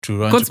to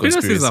run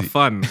Conspiracies to are conspiracy.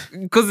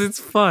 fun because it's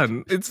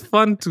fun. It's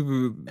fun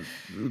to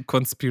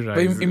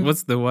conspirize. But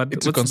What's the word? to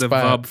What's the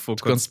conspire- verb for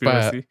to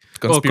conspire- conspiracy?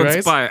 to Oh, conspirize?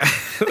 conspire.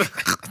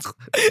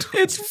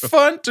 It's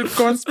fun to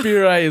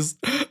conspirize.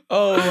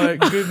 Oh my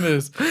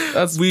goodness.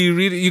 That's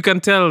You can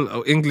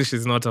tell English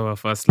is not our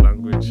first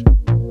language.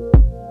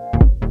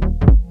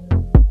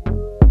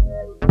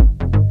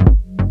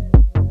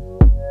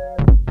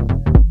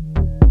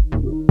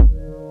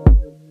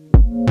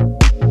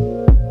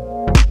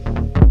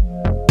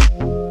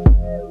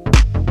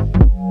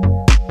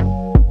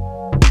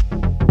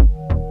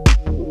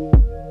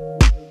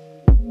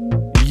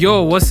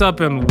 Yo, what's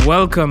up and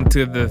welcome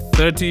to the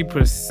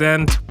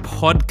 30%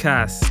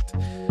 podcast,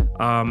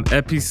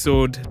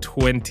 episode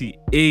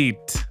 28.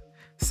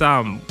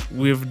 Sam,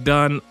 we've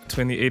done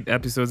 28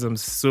 episodes.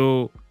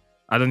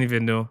 I don't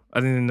even know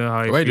how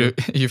I why feel.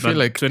 do you feel But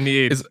like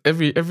 28. it's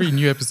every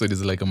new episode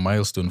is like a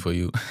milestone for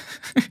you.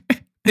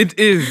 It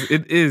is.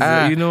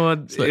 You know what?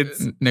 It's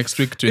like next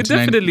week it 29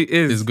 definitely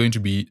is. is going to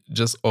be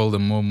just all the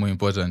more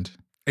important.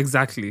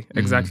 Exactly.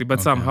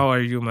 But Sam, okay. how are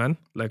you, man?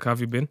 Like, how have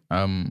you been?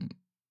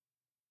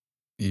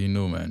 You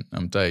know, man,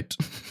 I'm tight.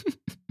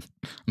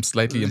 I'm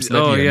slightly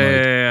annoyed.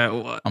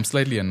 Yeah. I'm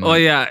slightly annoyed. Oh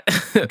yeah.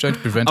 I'm trying to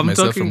prevent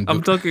myself from.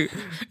 I'm talking.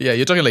 Yeah,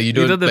 you're talking like you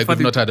don't know the like funny-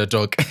 we've not had a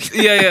talk.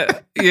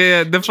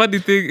 Yeah. The funny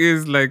thing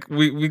is, like,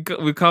 we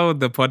covered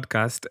the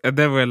podcast, and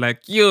then we're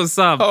like, "Yo,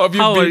 Sam, How have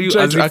you how been are you?"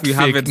 trying As to if act we fake?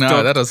 haven't Nah,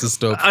 talked. that has to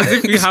stop. As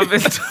if we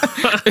haven't.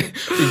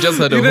 We've just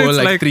had a You know, whole it's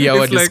like like-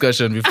 3-hour it's like-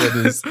 discussion before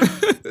this.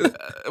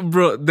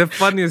 Bro, the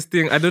funniest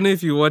thing, I don't know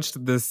if you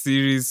watched the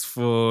series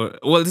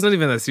it's not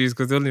even a series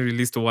because they only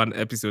released one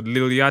episode.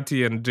 Lil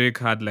Yachty and Drake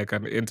had like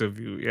an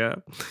interview, yeah?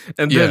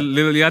 And then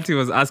Lil Yachty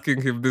was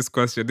asking him this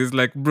question. He's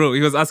like, bro,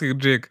 he was asking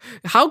Drake,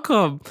 how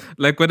come,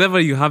 like, whenever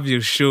you have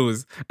your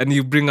shows and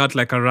you bring out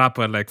like a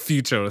rapper like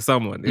Future or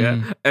someone,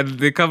 yeah? And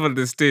they come on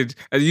the stage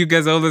and you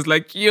guys are always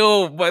like,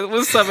 yo, but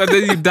what's up? And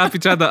then you dap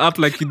each other up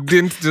like you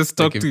didn't just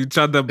talk Like to each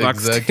other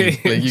backstage.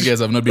 Exactly. Like you guys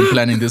have not been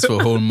planning this for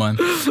a whole month.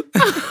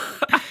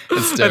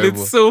 It's terrible. And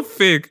it's so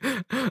fake.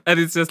 And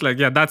it's just like,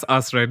 yeah, that's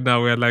us right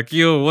now. We're like,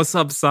 yo, what's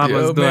up, Sam?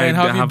 Yo, As though man, I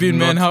how have you been,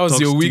 man? not How's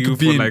talked your to week you for,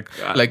 been?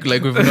 like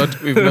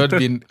we've not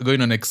been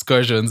going on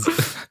excursions.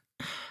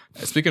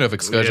 Speaking of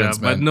excursions,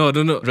 yeah, man. but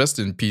no. Rest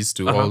in peace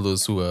to all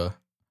those who were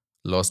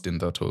lost in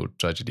that whole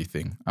tragedy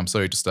thing. I'm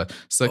sorry to start.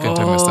 Second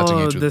time we're starting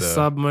it with the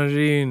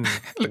submarine.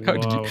 Look how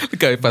Wow.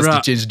 look how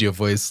fast you changed your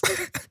voice.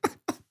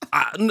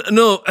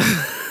 No.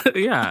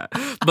 Yeah.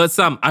 But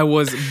Sam, I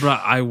was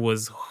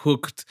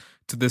hooked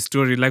to the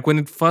story. Like when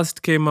it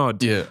first came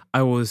out, Yeah.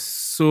 I was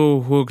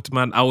so hooked,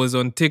 man. I was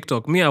on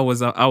TikTok. Me, you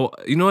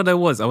know what I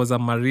was? I was a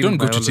marine Don't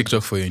go to biologist.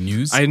 TikTok for your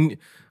news.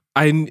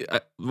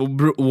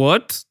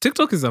 What?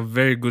 TikTok is a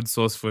very good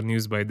source for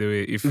news, by the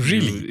way.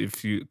 Really?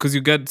 Because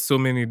you get so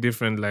many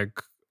different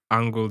like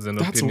angles and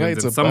That's opinions, why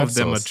it's and a some bad of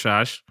them source. are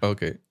trash.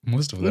 Okay.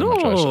 Most of them are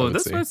trash, I No, would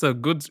that's say. why it's a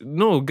good.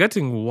 No,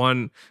 getting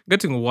one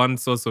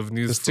source of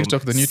news Is from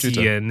TikTok the new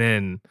Twitter?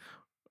 CNN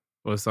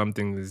or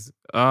something is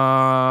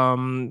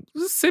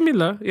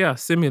similar. Yeah,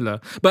 similar.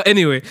 But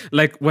anyway,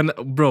 like when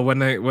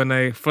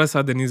I first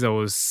heard the news, I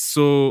was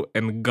so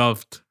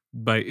engulfed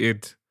by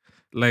it.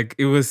 Like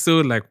it was so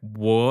like,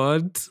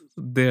 what?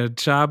 They're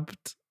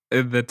trapped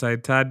in the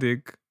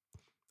Titanic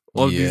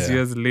all these Yeah.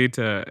 years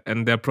later,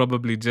 and they're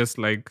probably just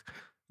like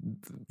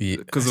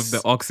because of the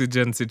Yes.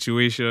 oxygen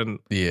situation.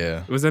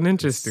 Yeah. It was an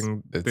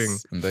interesting thing.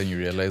 It's- and then you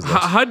realize that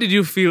How did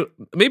you feel?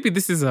 Maybe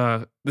this is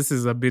a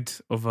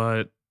bit of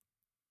a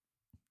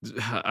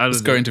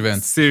It's current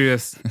events.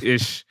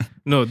 serious-ish.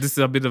 No, this is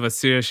a bit of a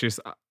serious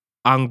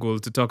angle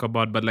to talk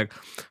about. But like,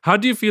 how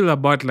do you feel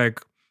about like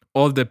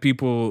all the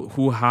people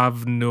who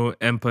have no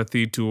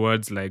empathy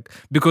towards like,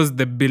 because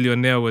the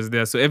billionaire was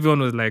there, so everyone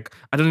was like,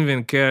 I don't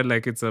even care.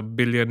 Like it's a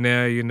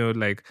billionaire, you know,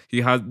 like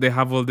they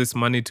have all this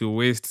money to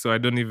waste, so I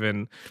don't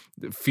even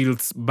feel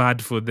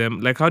bad for them.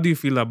 Like, how do you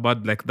feel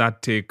about like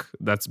that take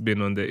that's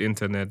been on the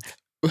internet?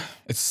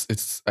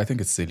 it's I think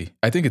it's silly.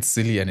 I think it's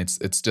silly, and it's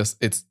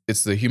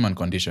the human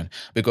condition,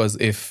 because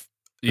if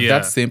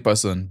that same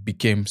person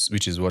became,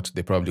 which is what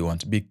they probably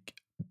want,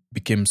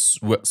 became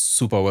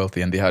super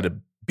wealthy and they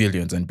had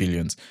billions and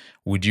billions,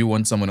 would you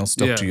want someone else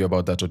to talk to you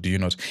about that, or do you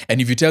not? And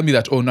if you tell me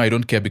that, oh no, I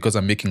don't care because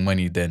I'm making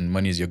money, then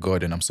money is your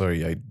god, and I'm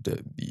sorry,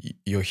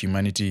 your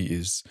humanity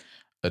is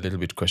a little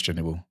bit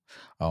questionable.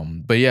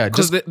 But yeah,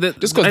 just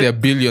because there are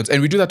billions,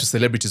 and we do that to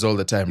celebrities all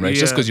the time, right?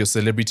 Just because you're a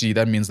celebrity,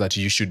 that means that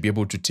you should be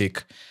able to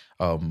take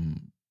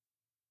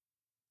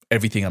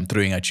everything I'm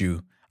throwing at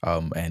you,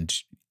 and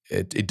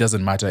it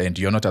doesn't matter, and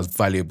you're not as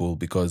valuable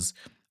because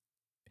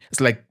it's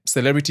like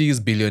celebrities,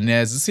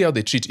 billionaires. You see how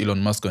they treat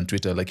Elon Musk on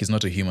Twitter, like he's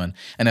not a human,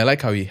 and I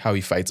like how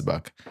he fights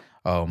back.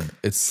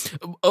 It's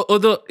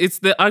although it's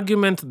the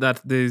argument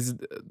that there's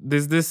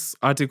this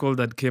article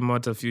that came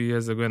out a few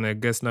years ago, and I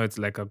guess now it's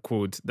like a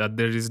quote that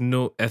there is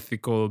no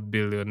ethical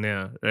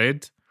billionaire,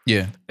 right?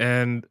 Yeah,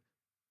 and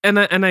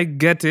I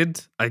get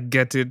it.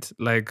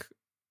 Like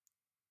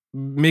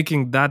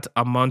making that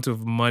amount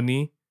of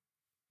money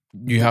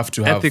you have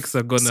to have ethics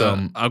are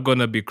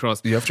gonna be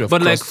crossed. You have to have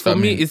but like crossed, for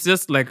me, it's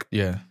just like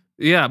yeah.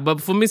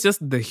 But for me, it's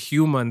just the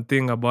human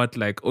thing about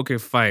like, okay,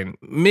 fine,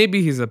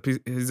 maybe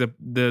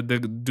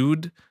the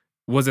dude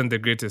wasn't the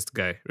greatest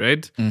guy,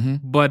 right? Mm-hmm.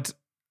 But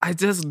I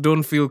just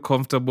don't feel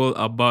comfortable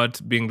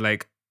about being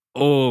like,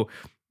 oh,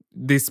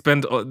 they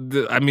spent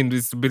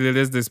these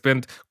billionaires, they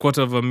spent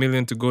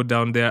 $250,000 to go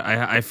down there.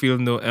 I feel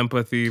no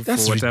empathy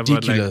That's for whatever.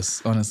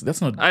 ridiculous, honestly.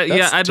 That's not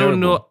I don't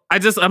know.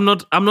 I'm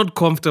not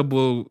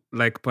comfortable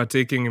like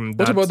partaking in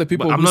that. What about the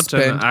people but I'm who not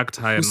spend, trying to act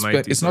high and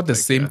mighty. It's not the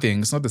same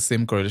thing. It's not the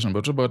same correlation.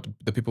 But what about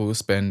the people who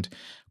spend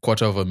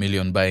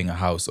 $250,000 buying a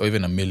house, or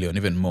even $1 million,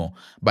 even more,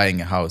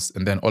 buying a house,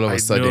 and then all of a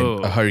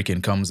sudden a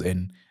hurricane comes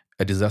in,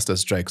 a disaster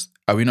strikes?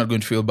 Are we not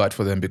going to feel bad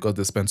for them because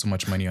they spend so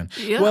much money on?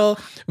 Yeah. Well,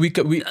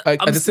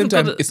 at the same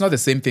time, it's not the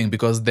same thing,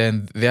 because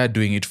then they are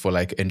doing it for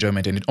like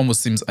enjoyment, and it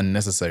almost seems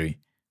unnecessary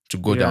to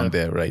go down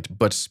there, right?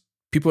 But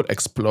people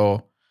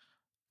explore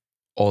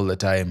all the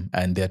time,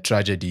 and their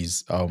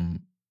tragedies.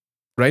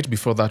 Right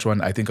before that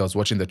one, I think I was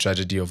watching the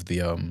tragedy of the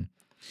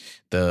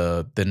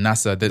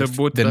NASA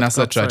the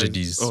NASA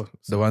tragedies,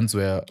 the ones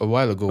where a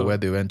while ago where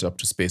they went up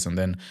to space, and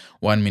then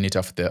 1 minute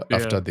after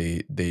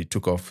they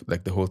took off,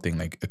 like the whole thing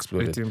like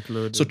exploded. It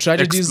imploded. So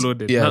tragedies,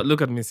 exploded. yeah, Now,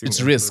 look at me.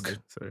 It's risk.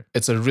 Sorry.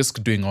 It's a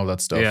risk doing all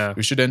that stuff. Yeah.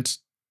 We shouldn't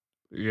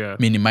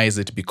minimize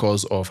it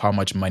because of how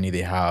much money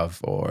they have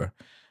or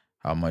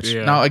how much.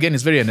 Yeah. Now again,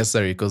 it's very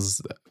unnecessary, because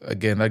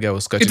again, that guy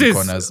was cutting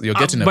corners. You're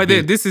getting by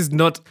the way,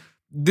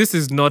 this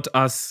is not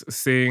us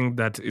saying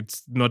that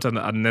it's not an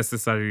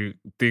unnecessary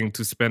thing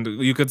to spend.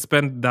 You could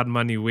spend that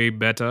money way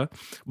better.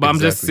 But I'm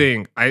just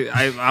saying,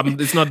 I'm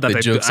it's not that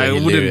I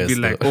wouldn't be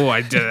like, though.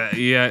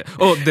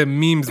 Oh, the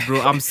memes, bro.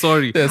 I'm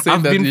sorry.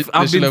 I've been so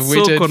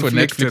waited for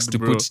Netflix to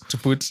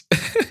put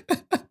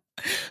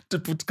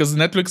because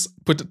Netflix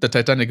put the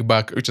Titanic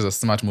back, which is a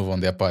smart move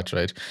on their part,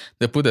 right?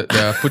 They're putting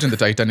the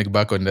Titanic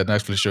back on the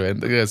Netflix show, and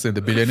they're saying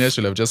the billionaires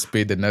should have just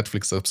paid the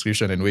Netflix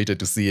subscription and waited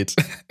to see it.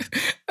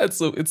 It's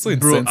so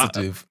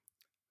insensitive.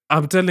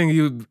 I'm telling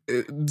you,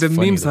 the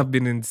memes have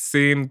been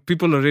insane.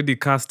 People already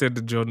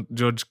casted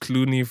George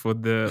Clooney for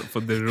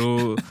the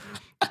role.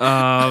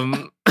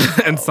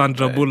 And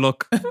Sandra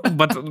Bullock,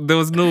 but there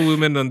was no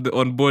women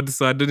on board,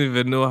 so I don't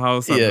even know how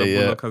Sandra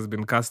Bullock has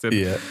been casted.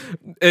 Yeah.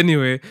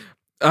 Anyway,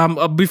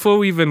 before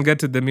we even get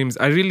to the memes,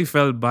 I really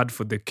felt bad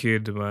for the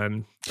kid,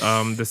 man.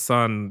 The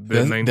son, the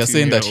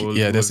 19-year-old.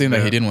 They're saying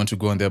that he didn't want to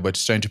go on there, but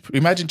he's trying to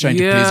please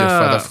your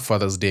father for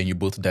Father's Day, and you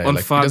both die. On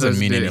like, Father's it doesn't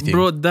mean Day. anything,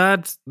 bro.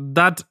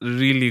 That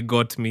really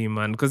got me,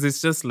 man, because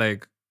it's just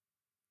like,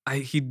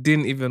 he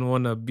didn't even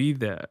want to be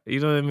there.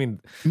 You know what I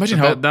mean? Imagine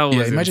how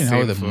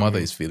the mother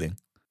is feeling.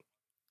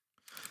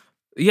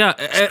 Yeah,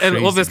 and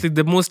obviously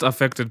the most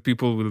affected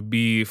people will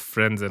be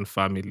friends and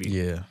family.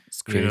 Yeah,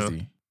 it's crazy. You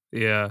know?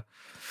 Yeah.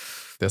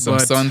 There's some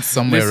sons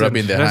somewhere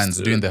rubbing their hands,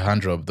 doing the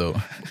hand rub though.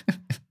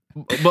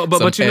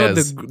 but you know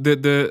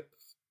the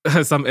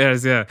some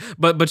airs, yeah.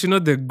 But you know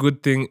the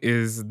good thing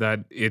is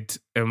that it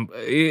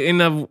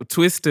in a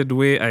twisted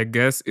way, I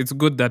guess, it's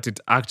good that it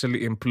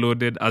actually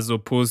imploded as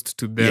opposed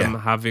to them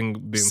having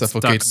been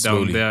stuck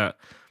down there.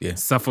 Yeah.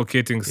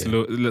 Suffocating,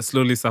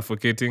 slowly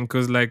suffocating.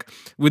 Because like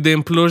with the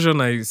implosion,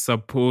 I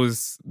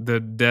suppose the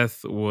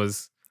death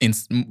was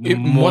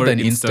more than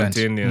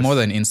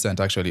instant.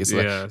 Actually, it's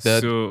like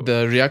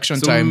the reaction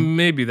time.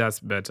 Maybe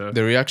that's better.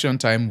 The reaction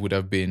time would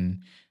have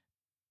been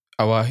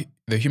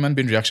the human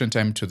being reaction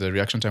time to the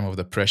reaction time of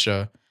the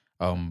pressure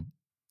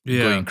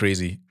going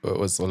crazy. It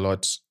was a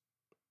lot.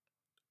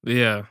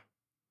 Yeah,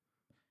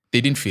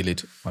 they didn't feel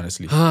it,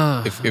 honestly.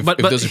 if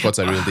those reports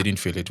are real, they didn't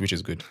feel it, which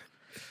is good.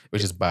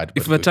 Which is bad.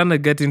 If we're trying to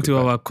get into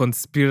our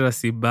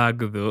conspiracy bag,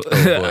 though,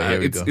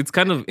 it's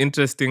kind of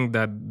interesting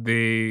that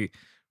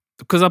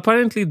because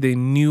apparently they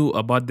knew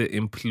about the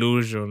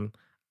implosion,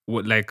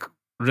 like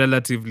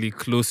relatively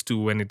close to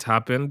when it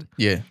happened.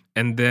 Yeah.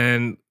 And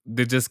then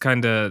they just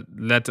kind of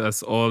let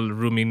us all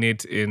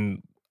ruminate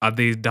in, are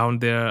they down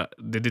there?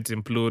 Did it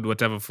implode?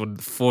 Whatever, for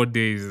 4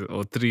 days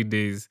or 3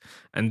 days.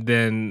 And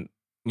then,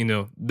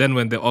 then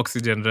when the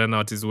oxygen ran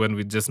out is when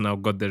we just now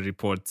got the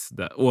reports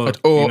that, all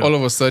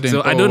of a sudden.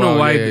 So I don't know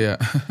why. Yeah.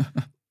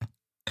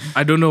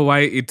 I don't know why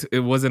it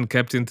wasn't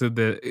kept into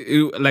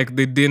like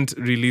they didn't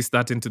release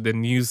that into the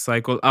news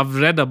cycle. I've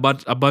read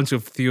about a bunch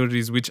of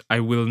theories which I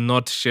will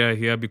not share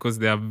here because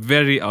they are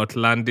very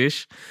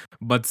outlandish,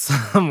 but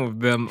some of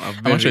them are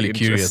very I'm actually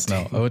curious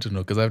now. I want to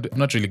know because I've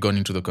not really gone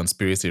into the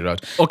conspiracy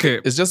route.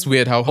 Okay. It's just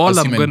weird how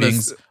us human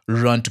beings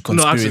run to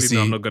conspiracy.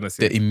 No, I'm not gonna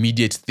say the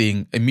immediate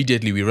thing.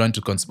 Immediately we run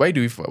to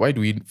conspiracy. Why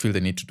do we feel the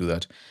need to do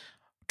that?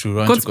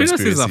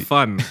 Conspiracies are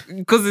fun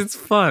because it's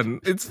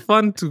fun. It's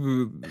fun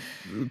to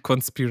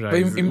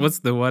conspirize. What's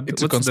the word?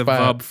 What's the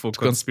verb for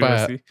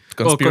conspiracy?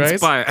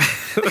 Conspire.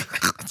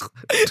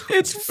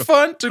 It's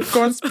fun to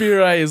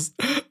conspirize.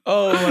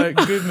 Oh my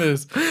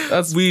goodness.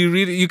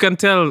 You can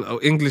tell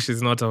English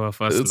is not our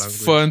first language.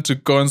 It's fun to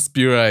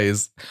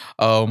conspirize.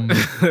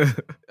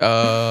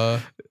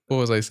 What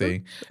was I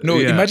saying? No,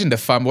 Yeah. imagine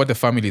what the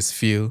families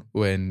feel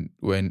when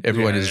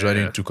everyone is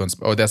running to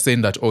or they're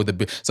saying that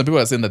some people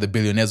are saying that the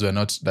billionaires were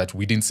not, that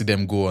we didn't see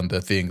them go on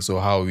the thing. So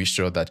how are we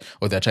sure that,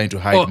 or they're trying to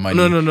hide money?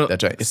 No.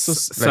 It's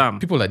just Sam,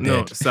 like people are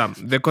no, dead. Sam.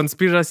 The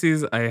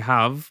conspiracies I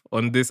have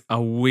on this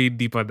are way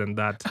deeper than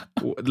that.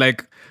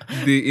 Like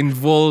they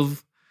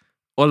involve.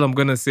 All I'm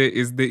gonna say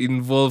is they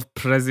involve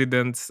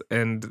presidents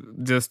and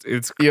just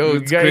it's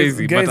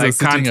crazy. But I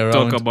can't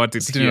talk about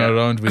it sitting here.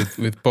 around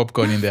with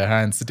popcorn in their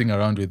hand, sitting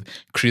around with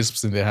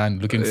crisps in their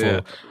hand, looking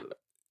for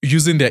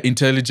using their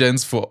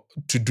intelligence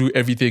to do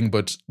everything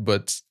but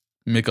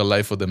make a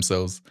life for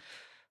themselves.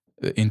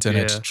 The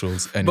internet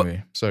trolls.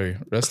 Anyway, sorry.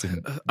 Rest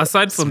in.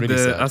 Aside from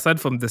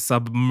the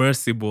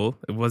submersible,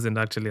 it wasn't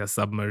actually a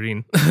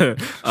submarine.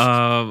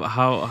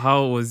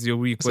 How was your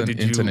week? What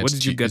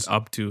did you get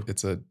up to?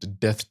 It's a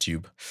death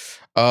tube.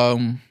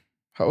 How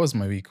was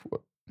my week?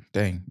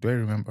 Dang, do I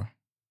remember?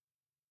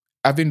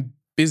 I've been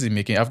busy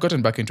I've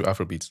gotten back into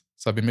Afrobeats,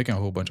 so I've been making a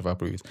whole bunch of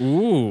Afrobeats.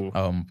 Ooh.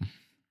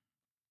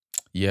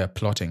 Yeah,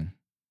 plotting.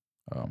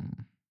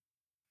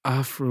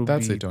 Afrobeats.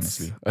 That's it,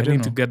 honestly. I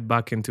need to get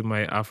back into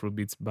my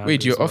Afrobeats bag.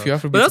 Wait, you're off your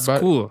Afrobeats bag?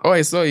 That's cool. Oh,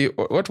 I saw you.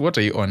 What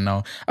are you on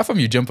now? How come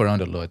you jump around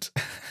a lot?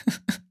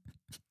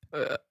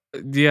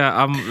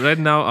 Yeah, right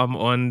now I'm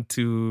on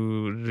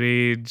to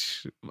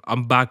Rage.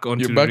 I'm back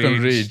on You're back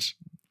on Rage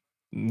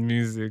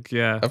music,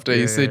 yeah. After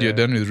you said you're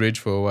done with Rage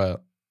for a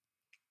while.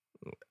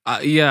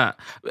 Yeah,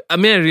 I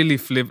mean, I really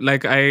flip.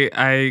 Like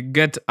I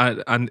get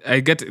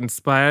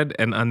inspired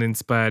and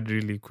uninspired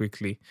really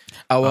quickly.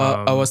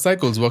 Our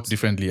cycles work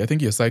differently. I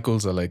think your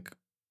cycles are like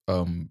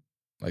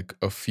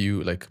a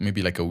few, like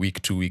maybe like a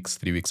week, 2 weeks,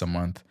 3 weeks, a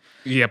month.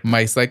 Yep.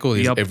 My cycle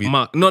is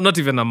not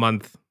even a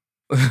month.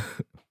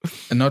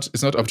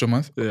 It's not up to a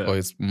month, yeah. Or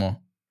it's more.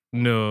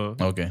 No.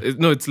 Okay.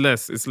 It's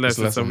less. It's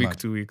a week,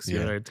 2 weeks. Yeah.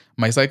 You're right.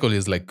 My cycle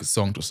is like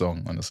song to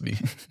song, honestly.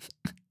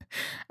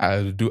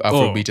 I'll do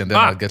Afrobeat and then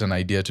I'll get an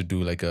idea to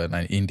do like an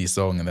indie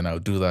song, and then I'll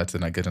do that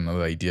and I get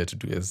another idea to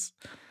do. It's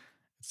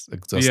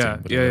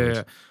exhausting.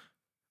 Yeah.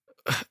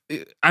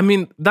 I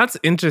mean, that's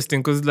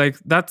interesting because like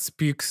that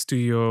speaks to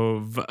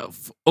your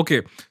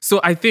okay. So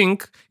I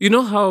think you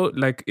know how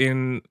like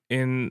in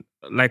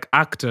like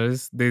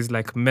actors, there's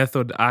like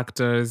method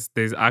actors,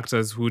 there's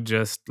actors who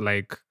just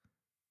like,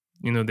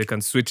 you know, they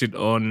can switch it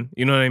on.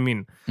 You know what I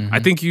mean? Mm-hmm. I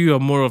think you are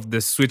more of the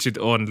switch it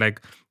on.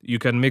 Like you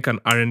can make an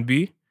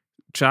R&B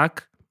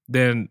track,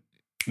 then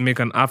make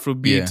an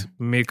Afrobeat,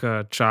 make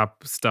a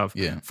trap stuff.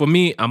 Yeah. For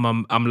me,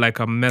 I'm like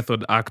a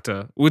method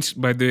actor, which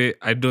by the way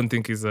I don't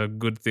think is a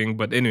good thing.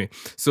 But anyway,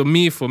 so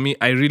for me,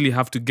 I really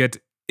have to get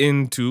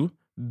into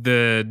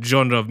the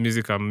genre of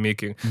music I'm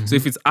making. Mm-hmm. So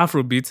if it's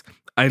Afrobeat,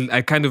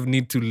 I kind of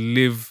need to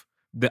live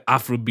the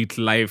Afrobeat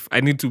life.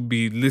 I need to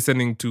be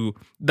listening to.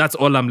 That's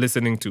all I'm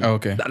listening to.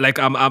 Okay. Like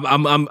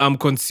I'm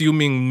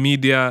consuming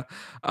media.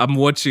 I'm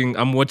watching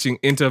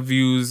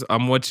interviews.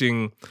 I'm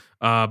watching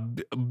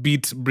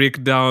beat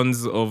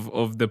breakdowns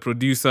of the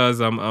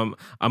producers. I'm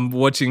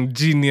watching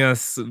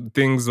genius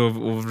things of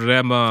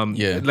Rema.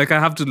 Like I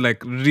have to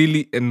like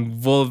really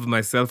involve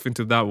myself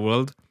into that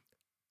world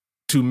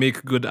to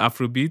make good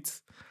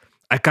Afrobeats.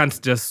 I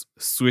can't just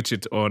switch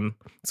it on.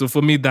 So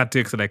for me, that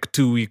takes like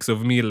 2 weeks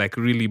of me like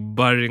really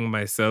burying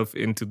myself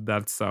into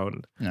that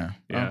sound. Yeah.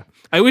 Oh.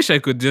 I wish I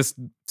could just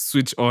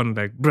switch on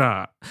like,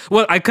 bruh.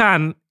 Well, I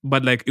can,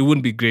 but like it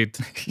wouldn't be great.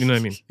 You know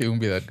what I mean? It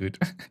won't be that good.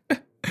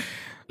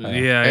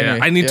 Anyway,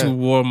 I need to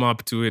warm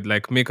up to it,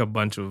 like make a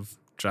bunch of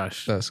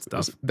trash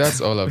stuff.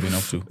 That's all I've been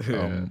up to.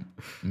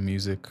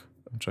 Music.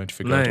 I'm trying to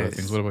figure out other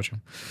things. What about you?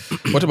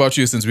 What about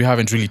you, since we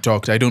haven't really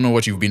talked? I don't know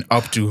what you've been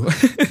up to.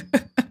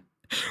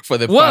 For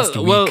the past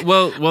week.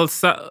 Well,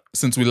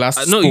 since we last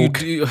spoke.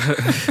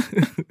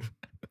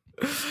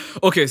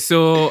 Okay,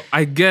 so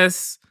I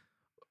guess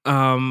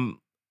the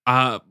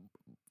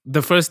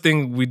first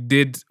thing we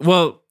did,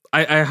 well,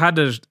 I had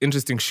an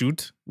interesting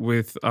shoot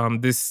with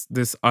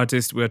this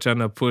artist we're trying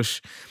to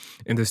push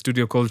in the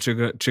studio called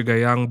Trigger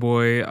Young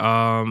Boy.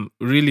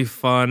 Really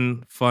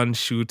fun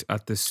shoot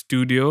at the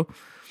studio.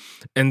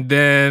 And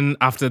then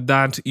after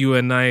that, you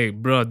and I,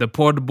 bro, the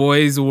Pod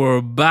Boys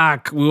were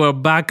back. We were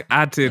back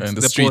at it. And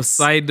the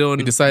Poseidon.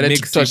 We decided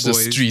Mixie to touch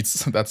boys. the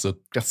streets. That's so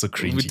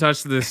cringy. We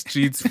touched the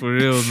streets for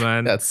real,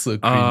 man. That's so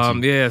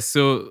cringy. Yeah.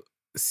 So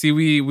see,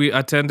 we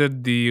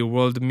attended the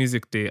World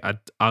Music Day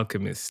at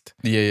Alchemist.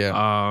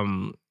 Yeah.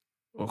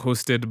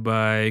 Hosted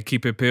by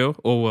Kipepeo,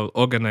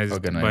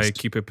 organized by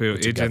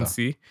Kipepeo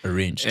Agency.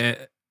 Arranged.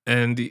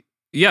 And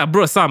yeah,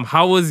 bro, Sam,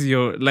 how was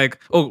your like?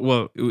 Oh,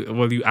 well,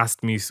 you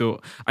asked me,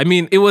 so I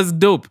mean, it was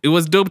dope. It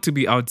was dope to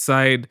be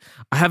outside.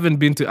 I haven't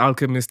been to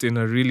Alchemist in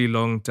a really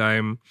long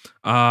time.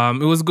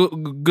 It was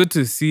good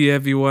to see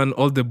everyone.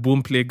 All the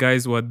Boomplay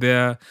guys were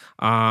there.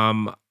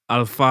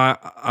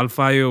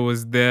 Alfayo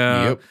was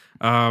there. Yep.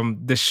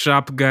 The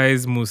Sharp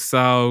guys,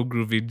 Musao,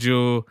 Groovy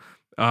Joe,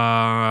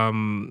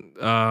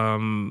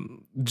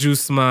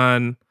 Juice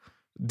Man,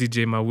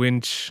 DJ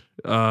Mawinch,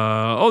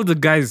 all the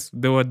guys,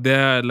 they were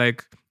there.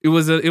 Like it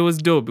was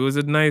dope. It was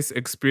a nice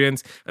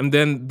experience. And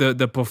then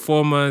the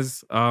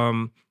performers,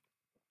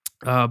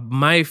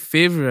 My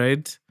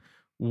favorite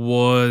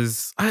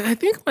was I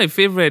think my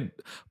favorite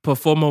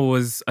performer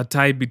was a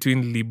tie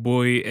between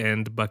Liboy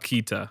and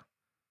Bakita.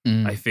 I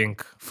Mm.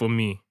 think for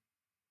me.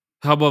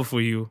 How about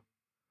for you?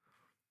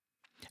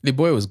 The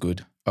boy was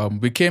good.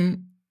 We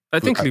came. I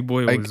think I,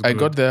 Liboy was I got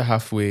good. there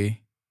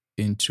halfway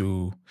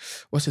into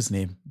what's his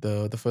name?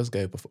 The first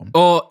guy who performed.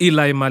 Or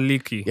Eli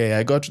Maliki. Yeah,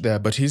 I got there,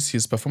 but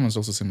his performance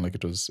also seemed like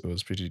it was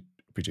pretty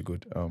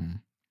good.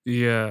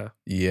 Yeah.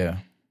 Yeah,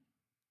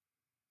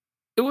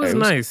 It was it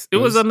was nice. It it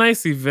was a was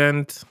nice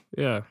event.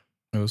 Yeah.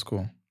 it was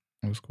cool.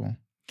 It was cool.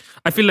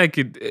 I feel like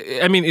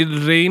I mean, it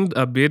rained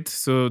a bit,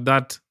 so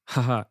that,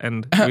 haha,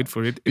 and wait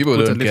for it, it People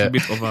put a don't little care.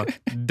 bit of a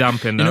You know,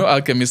 dampener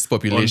alchemist on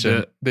population,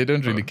 the, they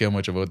don't uh, really care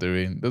much about the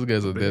rain. Those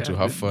guys are there to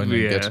have fun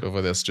and yeah, get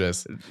over their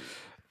stress. yeah.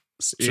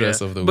 Stress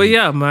of the But week.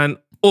 yeah, man.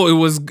 Oh,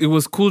 it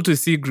was cool to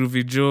see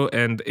Groovy Joe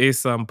and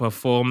Asam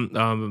perform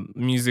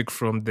music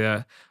from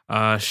their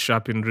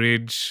Sharp and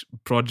Rage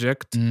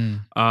project.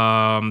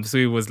 Mm, So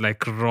it was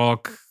like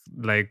rock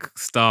like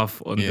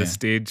stuff on the yeah.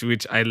 stage,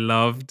 which I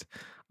loved.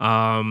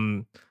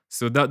 Um,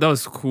 so that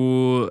was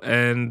cool.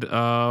 And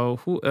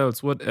who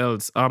else? What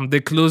else? They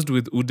closed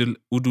with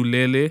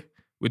Udulele,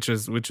 which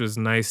was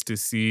nice to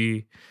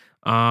see.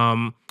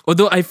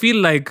 Although I feel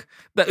like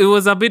that it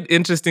was a bit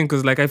interesting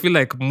because like I feel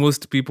like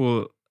most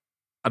people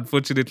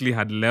unfortunately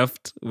had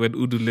left when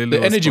Udulele The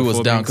was energy was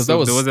down performing, because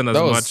so there wasn't that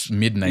as was much.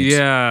 midnight.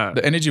 Yeah,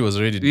 The energy was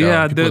already down.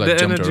 yeah, People the had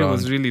jumped energy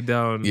was around. really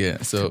down.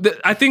 Yeah, so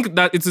I think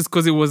that it's just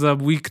because it was a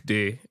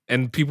weekday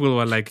and people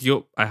were like,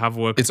 "Yo, I have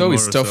work it's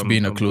always tomorrow, so tough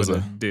being a I'm gonna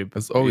closer. dip."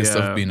 It's always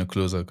tough Yeah, being a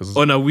closer because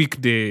on a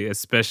weekday yeah,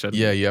 especially.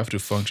 you have to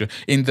function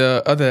in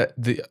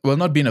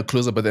not being a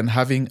closer, but then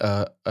having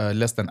a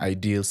less than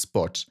ideal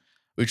spot,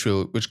 which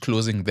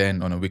closing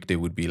then on a weekday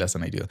would be less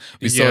than ideal.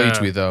 We saw it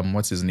Yeah. with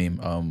what's his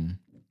name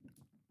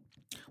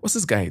what's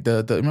this guy?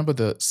 The remember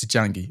the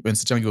Sichangi when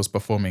Sichangi was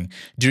performing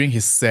during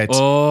his set, the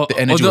Or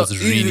energy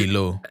was really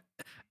low.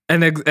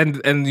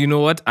 and you know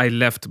what? I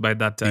left by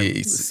that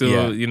time. So,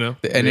 Yeah, yeah.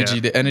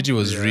 the energy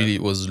was Yeah. really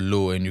was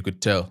low, and you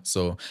could tell.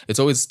 So it's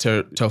always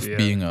tough Yeah.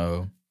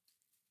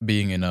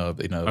 being in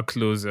A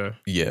closer.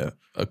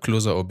 a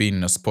closer or being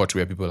in a spot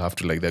where people have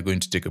to like they're going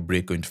to take a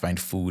break, going to find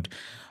food,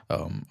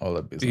 all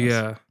that business.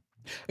 Yeah.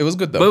 It was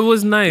good But though. it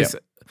was Yeah. nice.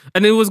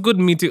 And it was good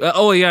meeting.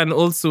 Oh yeah, and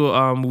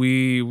also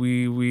we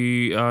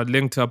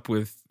linked up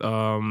with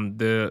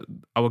the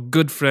our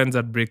good friends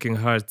at Breaking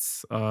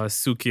Hearts,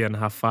 Suki and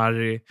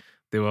Hafare.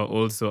 They were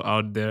also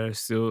out there.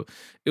 So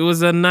it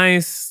was a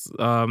nice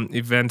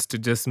event to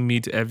just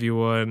meet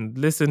everyone,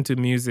 listen to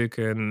music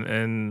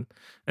and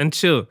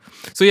chill.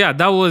 So yeah,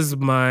 that was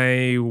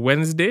my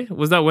Wednesday.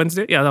 Was that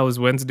Wednesday? Yeah, that was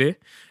Wednesday.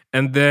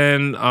 And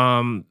then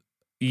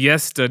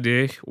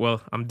yesterday,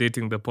 well, I'm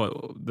dating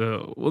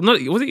no,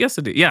 was it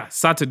yesterday? Yeah,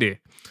 Saturday.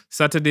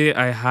 Saturday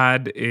I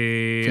had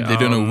a They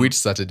don't know which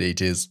Saturday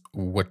it is.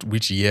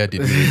 Which year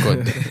did we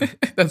record?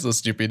 That's so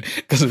stupid.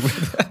 Because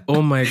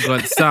oh my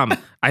god, Sam.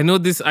 I know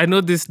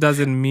this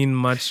doesn't mean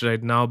much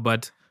right now,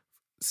 but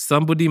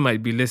somebody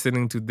might be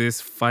listening to this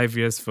 5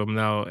 years from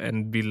now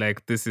and be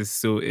like, this is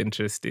so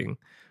interesting.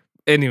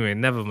 Anyway,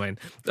 never mind.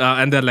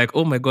 And they're like,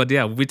 oh my god,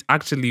 yeah, which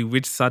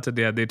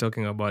Saturday are they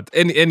talking about?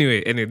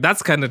 Anyway,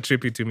 that's kind of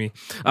trippy to me.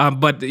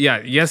 But yeah,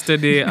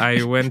 yesterday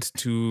I went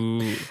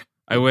to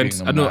I You're went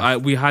doing a no,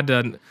 math.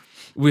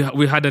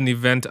 we had an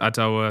event at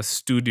our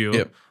studio.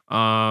 Yep.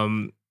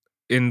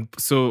 In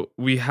so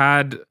we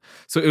had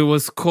so it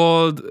was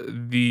called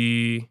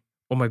the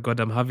oh my god,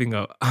 I'm having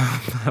a I'm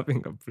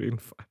having a brain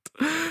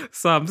fart.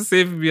 Sam,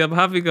 save me. I'm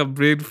having a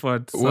brain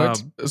fart, What?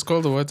 Sam. It's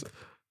called the what?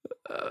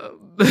 Uh,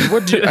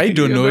 What do you, I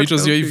don't you're know. not It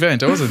was your helping.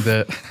 event. I wasn't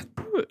there.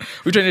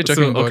 Which one are you So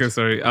talking okay, about?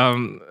 sorry.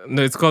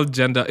 No, it's called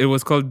gender. It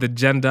was called the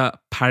gender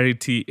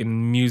parity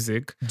in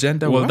music.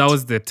 Gender Well, that what?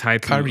 was the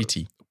title.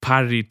 Parity.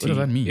 Parity What does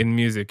that mean? in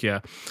music.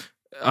 Yeah.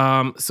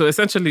 So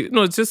essentially,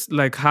 no, it's just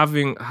like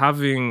having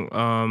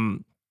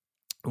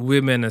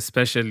women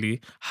especially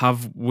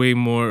have way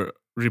more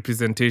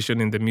representation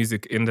in the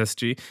music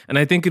industry, and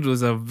I think it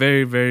was a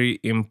very very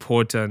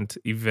important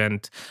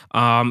event.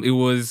 It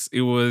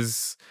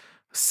was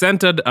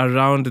centered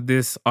around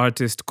this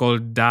artist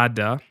called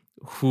Dada,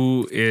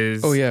 who Oh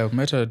is yeah, I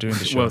met her during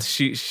the well,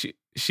 show.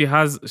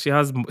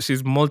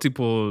 she's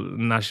multiple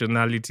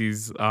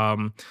nationalities.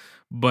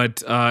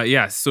 But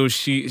yeah, so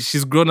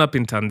she's grown up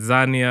in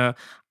Tanzania.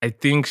 I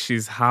think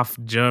she's half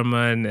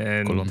German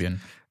and Colombian.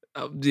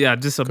 yeah,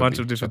 just a Could bunch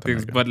be of different South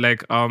things. American. But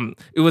like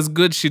it was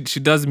good. She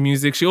does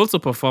music. She also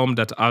performed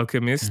at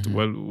Alchemist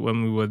Mhm.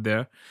 when we were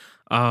there.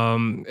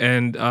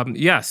 And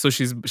yeah, so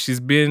she's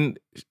been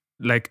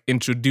like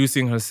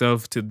introducing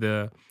herself to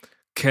the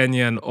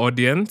Kenyan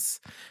audience,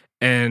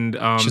 and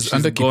She's she's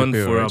under gone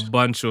Kipepeo, for a right?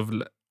 bunch of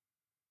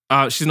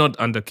she's not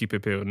under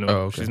Kipepeo. Oh, No,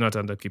 okay. she's not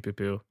under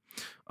Kipepeo.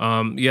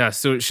 Yeah,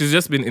 so she's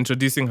just been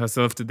introducing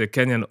herself to the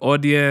Kenyan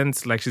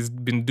audience. Like she's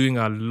been doing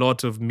a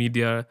lot of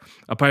media.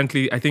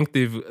 Apparently, I think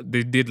they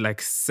did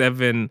like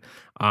 7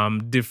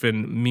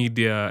 different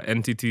media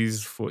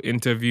entities for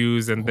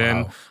interviews, and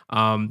then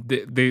Wow.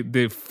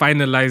 they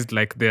finalized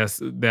like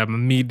their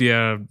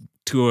media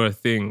tour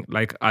thing,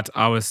 like at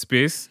our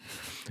space.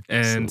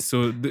 And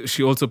so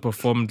she also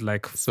performed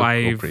like So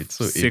corporate,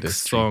 so 5-6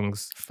 industry.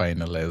 songs.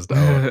 Finalized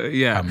our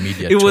Yeah,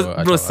 media it was tour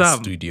at bro our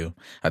Sam. studio,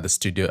 at the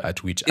studio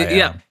at which I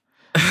Yeah. am.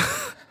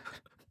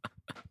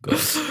 God.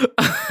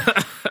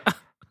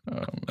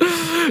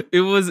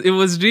 It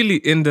was really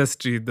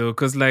industry though,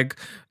 because like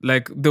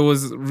there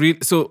was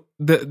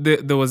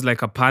there was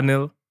like a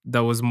panel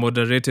that was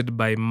moderated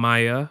by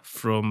Maya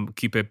from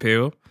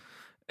Kipepeo,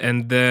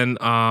 and then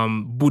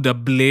Buddha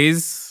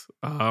Blaze,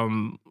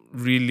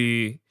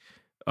 really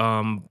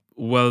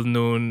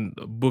well-known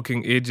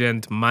booking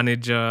agent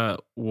manager,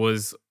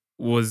 was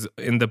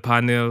in the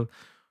panel.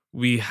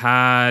 We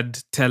had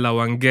Tela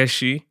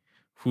Wangeshi,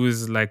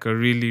 who's like a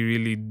really,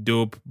 really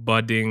dope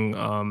budding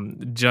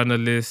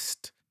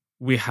journalist.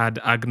 We had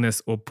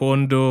Agnes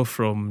Opondo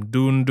from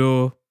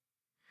Dundo.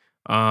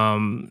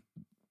 Um,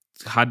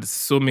 had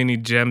so many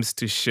gems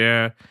to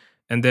share.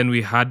 And then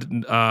we had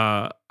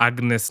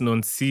Agnes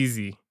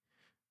Nonsizi,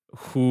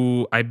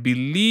 who I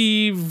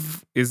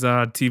believe is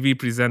a TV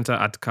presenter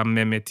at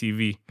Kameme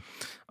TV.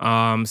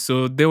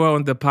 So they were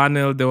on the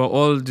panel. They were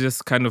all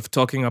just kind of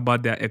talking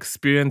about their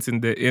experience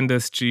in the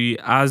industry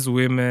as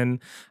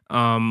women,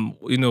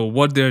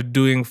 what they're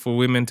doing for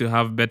women to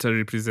have better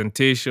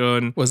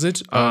representation. Was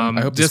it? I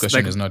hope this just question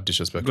like- is not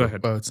disrespectful. Go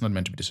ahead. Well, it's not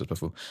meant to be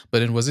disrespectful. But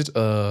then was it?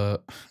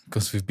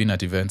 Because we've been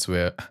at events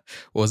where,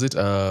 was it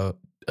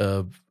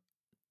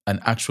an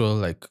actual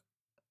like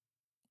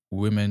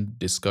women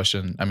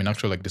discussion? I mean,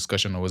 actual like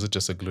discussion, or was it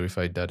just a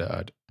glorified dada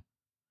ad?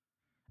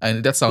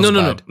 And that sounds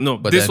bad. No.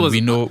 But This then was we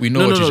know what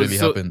usually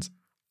happens.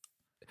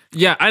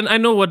 Yeah, I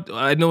know what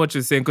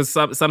you're saying, because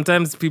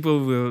sometimes people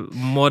will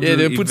model. Yeah,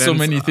 they put so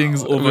events many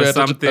things. over We were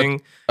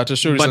something. at a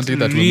show But recently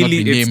that will not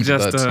really, be it's named.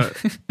 just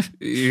That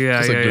yeah,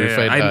 Just a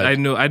glorified ad.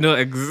 I know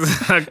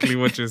exactly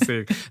what you're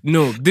saying.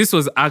 No, this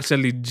was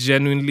actually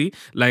genuinely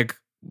like,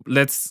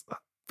 let's,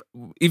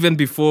 even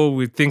before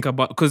we think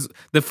about, because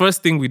the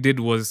first thing we did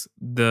was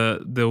the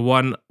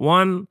 1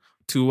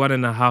 to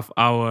 1.5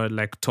 hour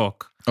like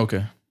talk.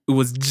 Okay. It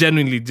was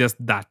genuinely just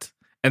that.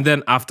 And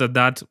then after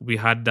that, we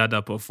had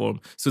Dada perform.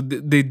 So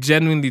they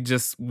genuinely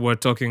just were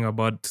talking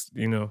about,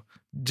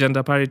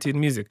 gender parity in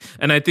music.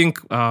 And I think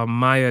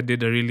Maya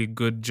did a really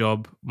good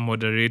job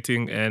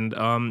moderating. And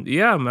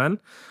yeah, man,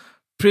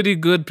 pretty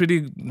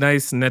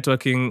nice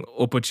networking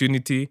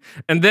opportunity.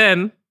 And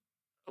then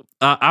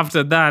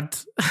after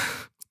that,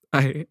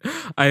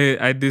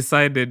 I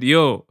decided,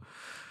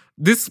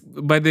 this,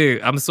 by the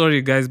way, I'm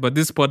sorry guys, but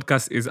this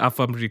podcast is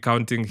Afam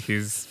recounting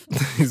his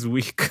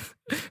week.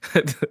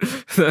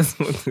 That's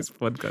what this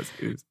podcast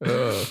is.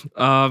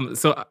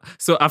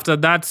 So after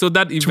that,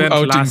 that 2 event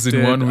outings lasted,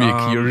 in 1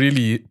 week. You're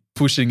really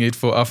pushing it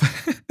for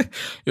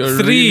You're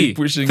three, really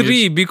pushing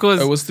three it. because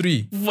I was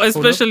 3.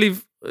 especially.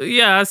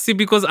 Yeah, see,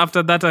 because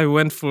after that I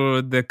went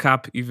for the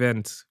CAP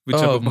event, which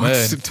I'm about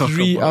man, to talk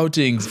 3 about.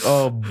 outings.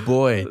 Oh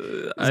boy,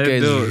 this I guy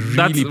know. is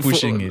That's really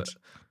pushing it.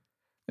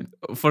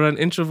 For an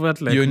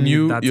introvert like Your me,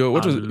 new, that's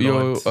what a are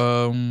your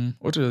lot.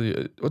 what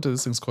are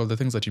those things called? The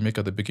things that you make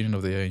at the beginning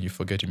of the year and you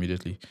forget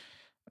immediately.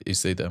 You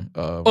say them.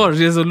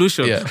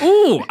 Resolution. Yeah.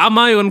 Oh, am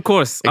I on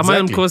course? Am I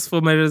on Exactly. course for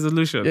my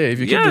resolution? Yeah, if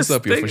you keep this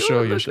up, you're thank for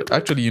sure. you. You're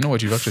actually, you know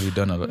what, you've actually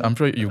done a lot. I'm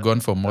sure you've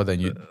gone for more than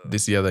you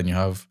this year than you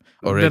have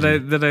already.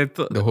 That I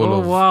thought. The whole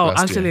Oh of wow!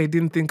 last Actually, year. I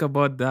didn't think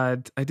about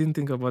that. Hey,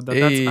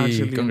 That's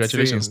actually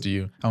congratulations insane. to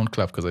you. I won't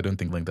clap because I don't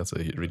think like that's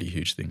a really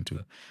huge thing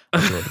to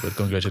applaud. But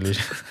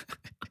congratulations.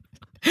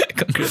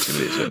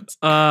 Congratulations.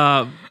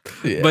 Yeah.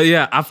 But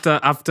yeah, after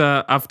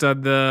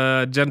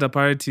the gender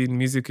parity in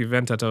music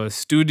event at our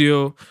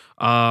studio,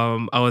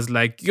 I was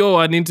like,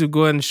 I need to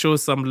go and show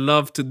some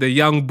love to the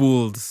young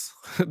bulls,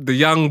 the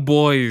young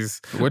boys.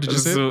 What did you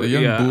say? The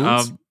young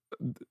bulls?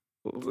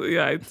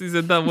 Yeah,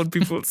 isn't that what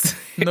people say?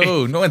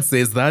 No one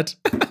says that.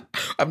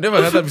 I've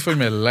never heard that before in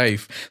my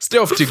life. Stay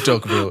off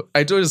TikTok, bro.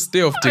 I told you,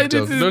 stay off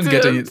TikTok. Don't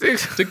get it.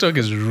 TikTok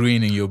is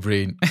ruining your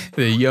brain.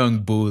 The young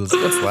bulls.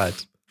 What's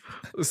that?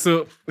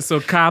 So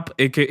Cap,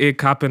 aka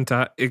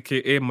Carpenter,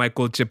 aka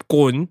Michael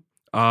Chepkon,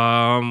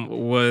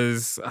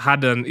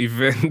 had an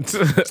event.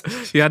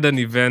 He had an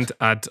event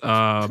at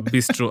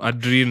Bistro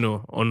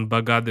Adrino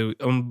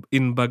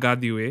in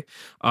Bagadiwe.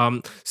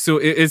 So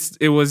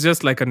it was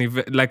just like an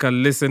event, like a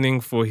listening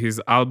for his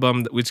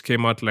album, which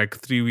came out like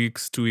 2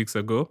 weeks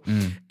ago,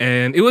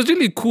 and it was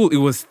really cool. It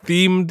was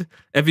themed.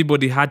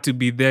 Everybody had to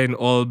be there in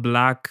all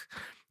black,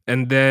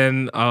 and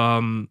then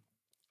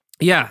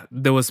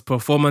there was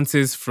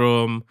performances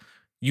from,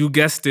 you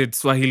guessed it,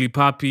 Swahili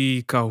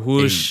Papi,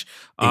 Kahush.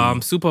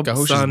 Super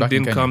Kahush is Sun back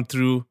in didn't Kenya. come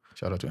through.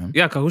 Shout out to him.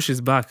 Yeah, Kahush is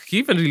back. He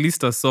even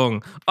released a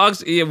song.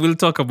 Actually, yeah, we'll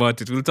talk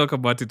about it. We'll talk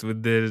about it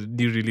with the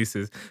new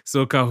releases.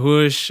 So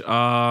Kahush,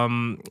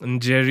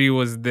 Njeri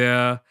was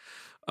there.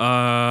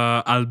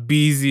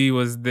 Albizi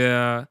was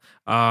there.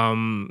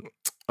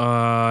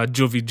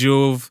 Jovi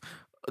Jove.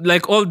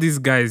 Like all these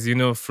guys,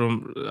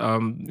 from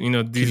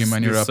these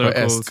Kilimani circles.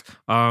 rapper-esque.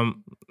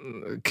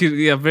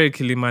 Very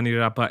Kilimani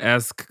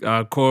rapper-esque.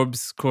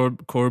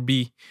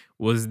 Corby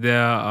was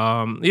there.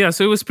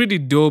 So it was pretty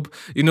dope.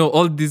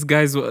 All these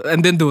guys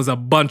and then there was a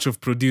bunch of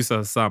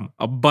producers,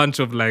 a bunch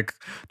of like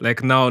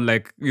now,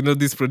 like,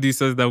 these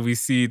producers that we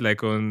see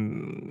like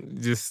on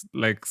just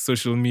like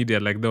social media,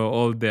 like they were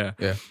all there.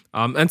 Yeah.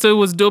 And so it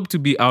was dope to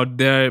be out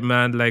there,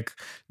 man, like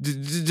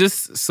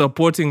just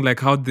supporting like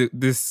how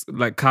this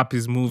like Cap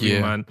is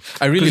moving, man.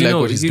 I really like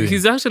what he's doing.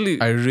 He's actually,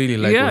 I really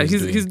like what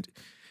he's doing.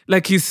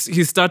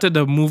 He started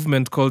a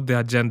movement called the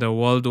Agenda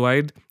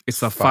Worldwide.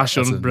 It's a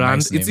fashion brand.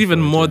 Nice it's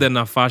even more than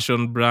a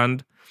fashion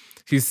brand.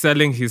 He's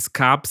selling his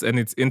caps, and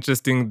it's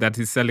interesting that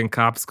he's selling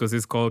caps because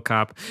it's called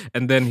Cap.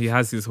 And then he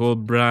has his whole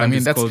brand. I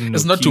mean,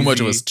 it's not too much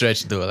of a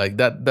stretch though. Like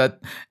that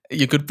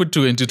you could put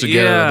two and two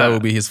together. Yeah. That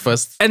would be his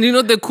first. And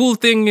the cool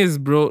thing is,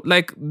 bro,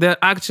 like they're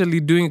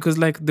actually doing, because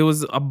like there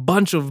was a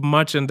bunch of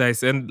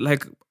merchandise, and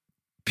like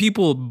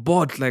people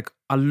bought, like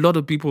a lot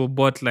of people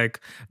bought like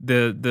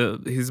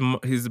his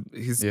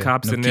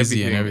caps and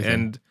everything.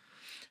 And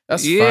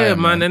that's fire,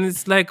 man. And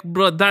it's like,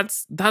 bro,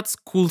 that's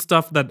cool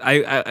stuff that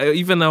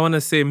I want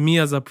to say, me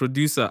as a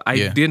producer,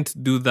 I didn't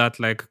do that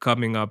like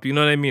coming up. You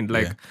know what I mean?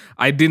 Like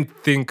I didn't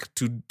think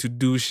to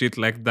do shit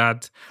like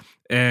that,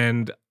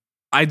 and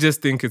I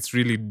just think it's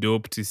really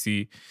dope to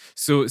see.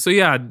 So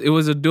yeah, it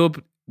was a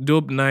dope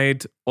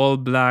night, all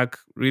black,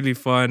 really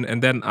fun.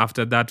 And then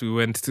after that, we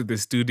went to the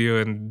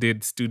studio and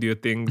did studio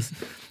things.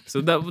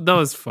 So that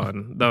was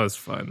fun.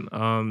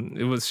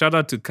 It was, shout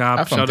out to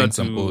Cap. Shout out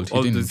to I'm old.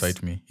 He didn't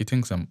invite me. He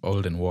thinks I'm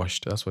old and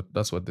washed. That's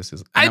what this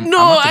is. And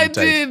I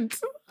did.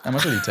 I'm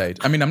actually tight.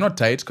 I mean, I'm not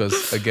tight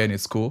because again,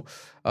 it's cool.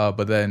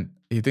 But then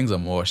he thinks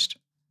I'm washed.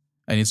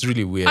 And it's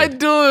really weird. I do.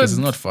 Because it's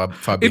not far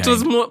behind.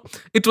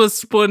 It was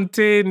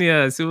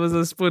spontaneous. It was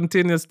a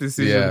spontaneous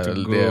decision to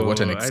go. Yeah, what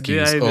an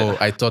excuse.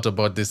 I thought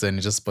about this and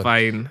it just...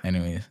 Fine.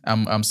 Anyway,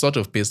 I'm sort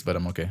of pissed, but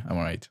I'm okay. I'm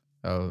all right.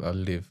 I'll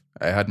live.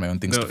 I had my own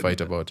things to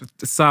fight about.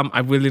 Sam,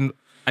 I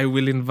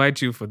will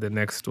invite you for the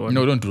next one.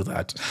 No, don't do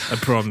that. I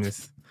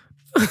promise.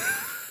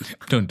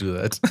 Don't do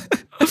that.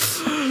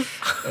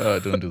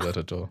 Don't do that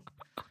at all.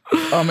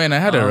 Oh man, I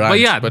had a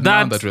rant, but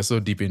now that we're so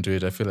deep into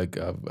it, I feel like...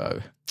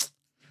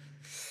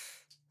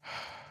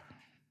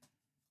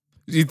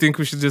 Do you think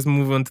we should just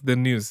move on to the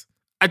news?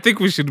 I think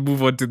we should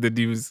move on to the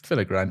news. I feel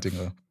like ranting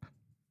though.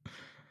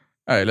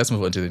 All right, let's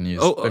move on to the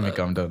news. Let me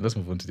calm down. Let's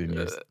move on to the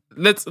news.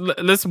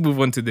 Let's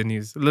move on to the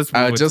news.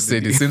 I'll just say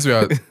this, since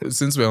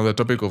we're on the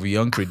topic of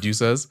young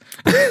producers.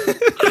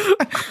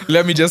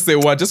 Let me just say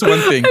just one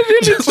thing.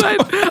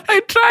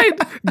 I tried.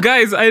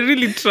 Guys, I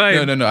really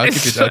tried. No, I'll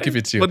keep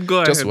it to you. But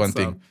go just ahead, one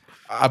Sam. thing.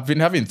 I've been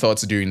having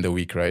thoughts during the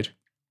week, right?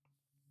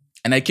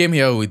 And I came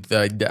here with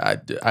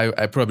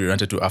I probably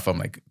ranted to Afam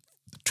like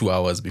 2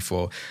 hours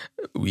before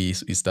we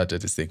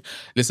started this thing.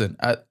 Listen,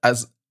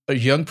 as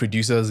young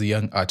producers,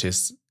 young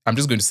artists, I'm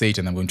just going to say it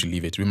and I'm going to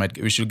leave it.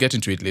 We should get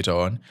into it later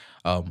on.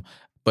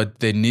 But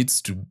we need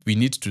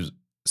to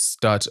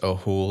start a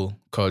whole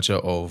culture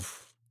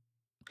of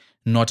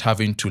not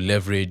having to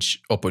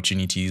leverage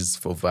opportunities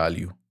for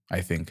value.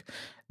 I think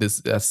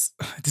this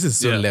is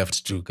so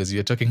left too, because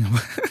you're talking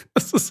about.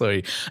 So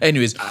sorry.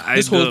 Anyways,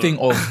 this whole thing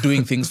of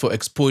doing things for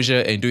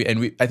exposure and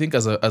I think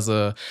as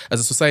a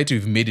society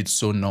we've made it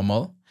so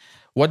normal.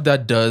 What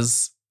that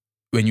does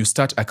when you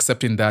start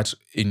accepting that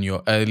in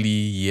your early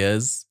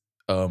years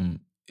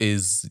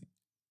is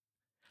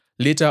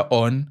later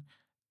on,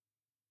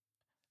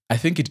 I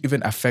think it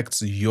even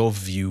affects your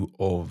view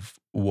of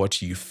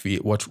what you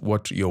feel,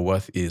 what your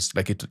worth is.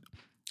 Like it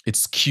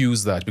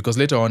skews that, because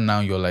later on now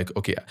you're like,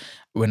 okay,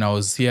 when I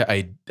was here,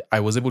 I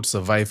was able to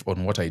survive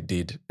on what I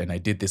did, and I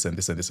did this and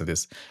this and this and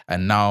this.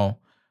 And now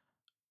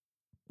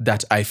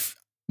that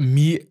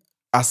me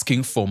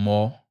asking for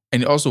more,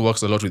 and it also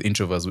works a lot with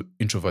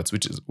introverts,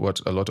 which is what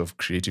a lot of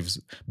creatives,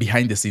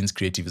 behind the scenes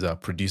creatives are,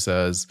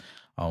 producers,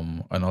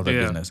 and all that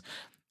business.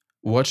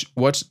 What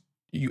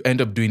you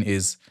end up doing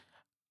is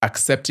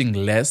accepting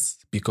less,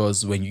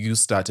 because when you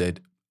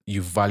started,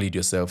 you valued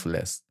yourself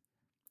less.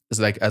 It's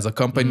like, as a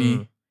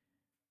company,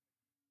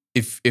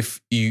 if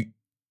you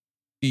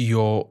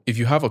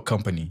have a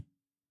company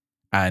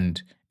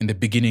and in the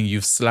beginning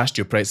you've slashed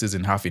your prices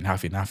in half,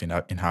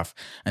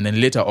 and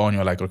then later on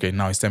you're like, okay,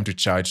 now it's time to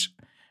charge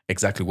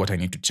exactly what I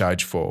need to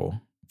charge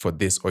for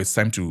this, or it's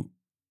time to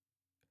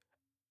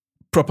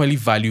properly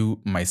value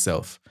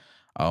myself.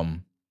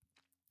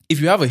 If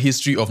you have a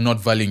history of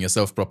not valuing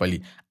yourself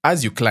properly,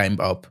 as you climb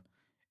up,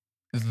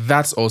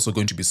 that's also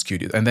going to be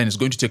skewed. And then it's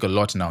going to take a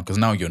lot now, because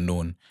now you're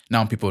known.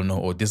 Now people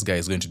know, oh, this guy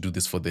is going to do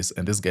this for this,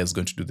 and this guy is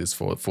going to do this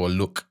for a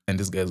look, and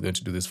this guy is going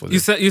to do this for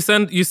this.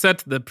 You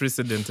set the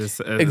precedent.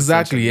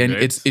 Exactly, and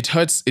right? it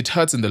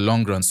hurts in the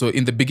long run. So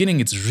in the beginning,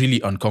 it's really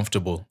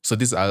uncomfortable. So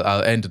this,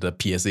 I'll end the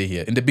PSA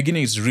here. In the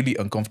beginning, it's really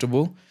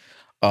uncomfortable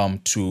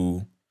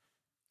to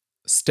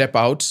step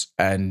out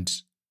and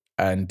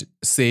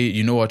say,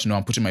 you know what, no,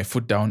 I'm putting my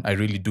foot down. I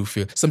really do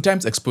feel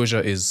sometimes exposure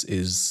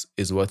is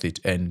worth it,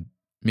 and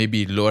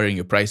maybe lowering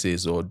your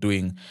prices or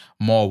doing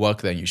more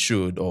work than you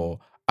should, or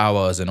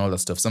hours and all that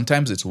stuff.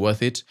 Sometimes it's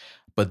worth it,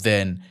 but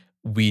then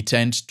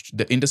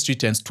the industry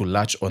tends to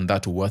latch on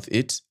that worth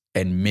it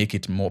and make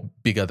it more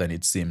bigger than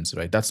it seems,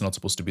 right? That's not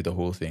supposed to be the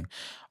whole thing.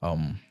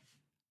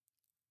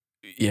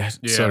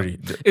 Sorry.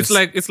 It's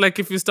like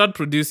if you start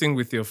producing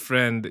with your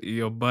friend,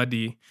 your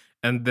buddy,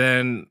 and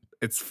then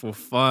it's for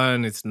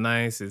fun, it's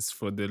nice, it's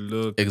for the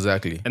look.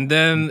 Exactly. And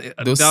then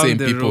those down same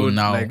the people road,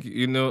 now, like,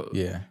 you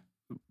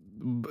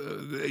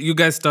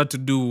guys start to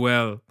do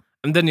well.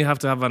 And then you have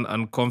to have an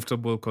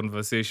uncomfortable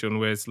conversation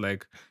where it's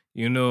like,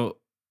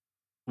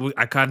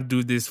 I can't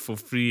do this for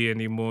free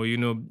anymore.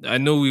 I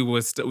know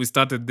we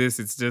started this.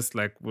 It's just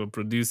like we're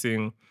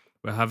producing,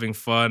 we're having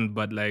fun,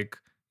 but like,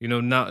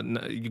 now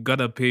you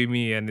gotta pay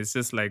me, and it's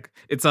just like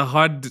it's a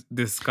hard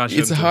discussion.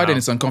 It's hard and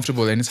it's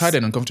uncomfortable, and it's hard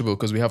and uncomfortable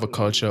because we have a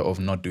culture of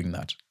not doing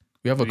that.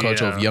 We have a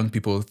culture of young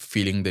people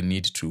feeling the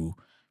need to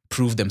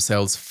prove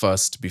themselves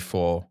first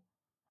before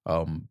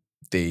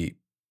they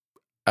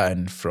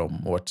earn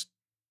from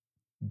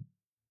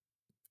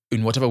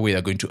in whatever way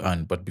they're going to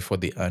earn, but before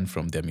they earn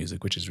from their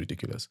music, which is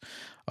ridiculous.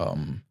 I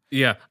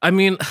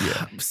mean,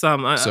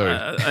 Sam,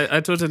 I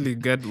totally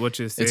get what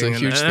you're saying. It's a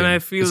huge thing. And I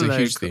feel it's a like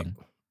huge thing.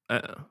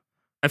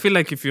 I feel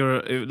like if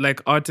you're like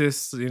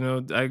artists,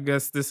 I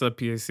guess this is a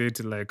PSA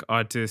to like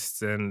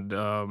artists and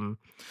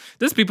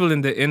there's people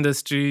in the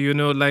industry,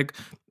 like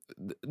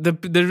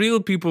the real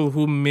people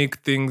who make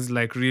things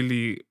like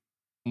really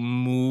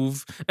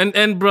move.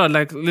 And bro,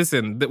 like,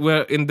 listen,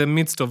 we're in the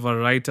midst of a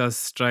writer's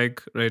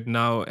strike right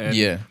now,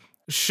 and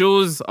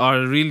shows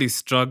are really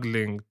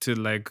struggling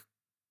to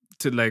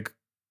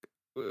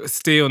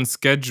stay on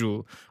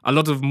schedule. A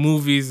lot of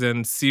movies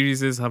and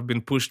series have been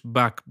pushed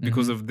back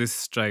because of this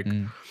strike.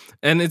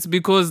 And it's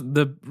because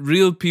the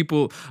real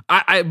people,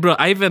 I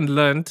even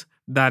learned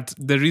that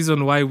the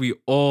reason why we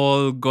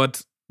all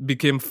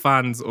became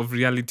fans of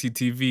reality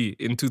TV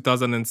in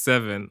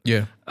 2007,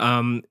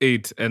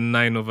 8 and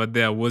 9 over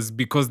there, was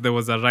because there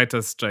was a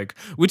writer's strike.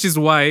 Which is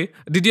why,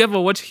 did you ever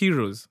watch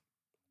Heroes?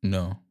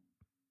 No.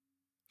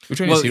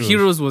 Which one is Heroes?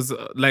 Heroes was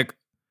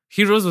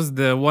Heroes was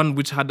the one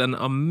which had an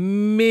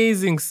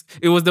amazing...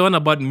 It was the one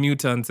about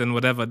mutants and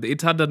whatever.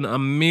 It had an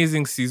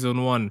amazing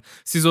season 1.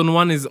 Season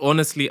 1 is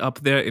honestly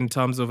up there in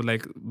terms of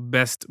like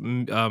best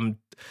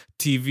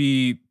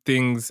TV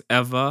things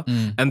ever.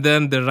 And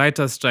then the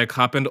writer's strike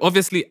happened.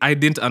 Obviously, I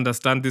didn't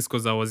understand this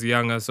because I was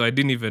younger, so I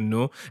didn't even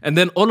know. And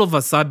then all of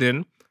a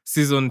sudden,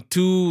 season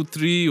 2,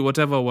 3,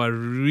 whatever were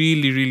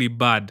really, really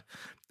bad.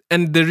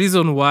 And the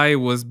reason why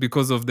was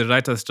because of the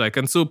writer's strike.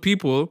 And so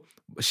people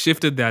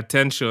shifted their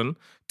attention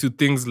to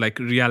things like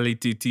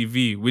reality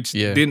TV, which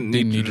didn't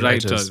need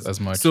writers as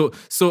much. So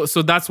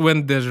that's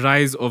when the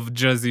rise of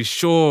Jersey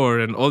Shore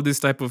and all these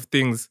type of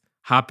things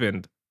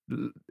happened.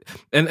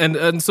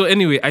 And so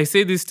anyway, I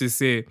say this to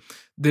say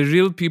the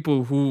real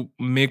people who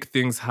make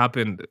things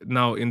happen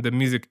now in the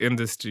music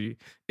industry,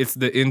 it's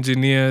the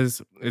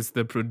engineers, it's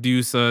the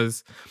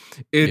producers,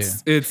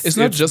 it's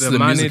not just the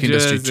managers, music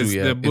industry too, it's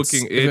the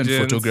booking it's agents,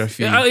 even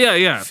photography,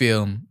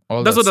 film,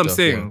 all that's that what I'm stuff,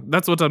 saying.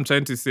 That's what I'm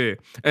trying to say.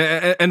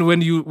 And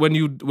when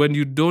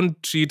you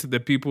don't treat the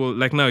people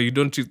like now, you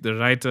don't treat the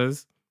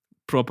writers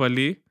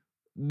properly,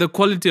 the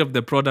quality of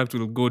the product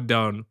will go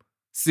down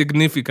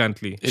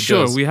significantly.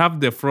 We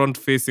have the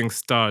front-facing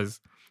stars,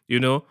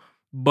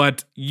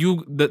 but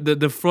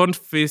the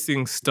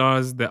front-facing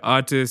stars, the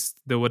artists,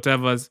 the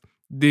whatevers,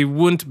 they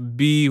won't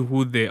be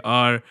who they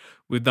are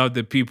without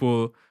the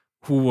people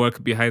who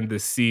work behind the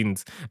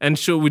scenes. And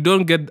sure, we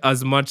don't get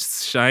as much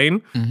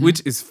shine,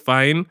 which is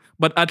fine,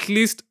 but at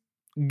least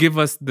give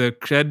us the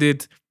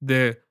credit,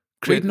 the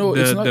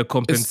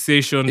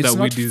compensation that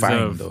we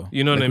deserve. Fine,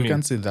 you know what I mean? We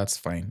can't say that's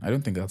fine. I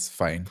don't think that's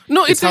fine.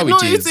 No, it's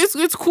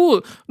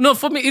cool. No,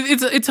 for me,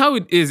 it's how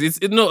it is.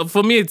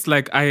 For me, it's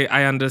like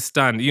I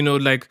understand.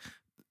 Like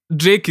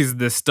Drake is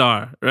the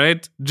star,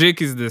 right?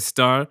 Drake is the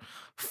star.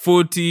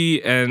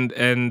 40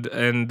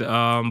 and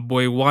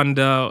Boy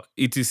Wonder,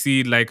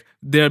 etc. Like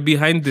they're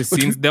behind the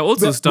scenes. They're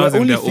also stars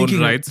in their own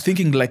right.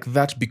 Thinking like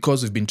that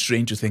because we've been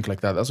trained to think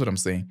like that. That's what I'm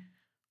saying.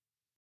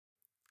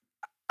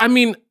 I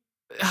mean,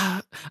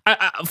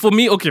 for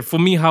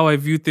me, how I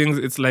view things,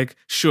 it's like,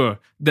 sure,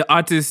 the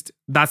artist,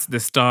 that's the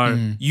star.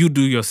 You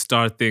do your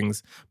star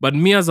things. But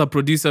me as a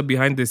producer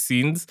behind the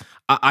scenes,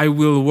 I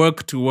will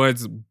work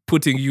towards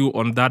putting you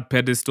on that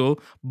pedestal.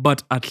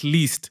 But at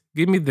least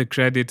give me the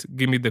credit,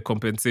 give me the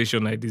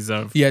compensation I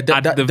deserve. Yeah,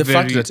 the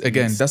fact that,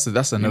 again, that's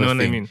another thing.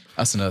 What I mean?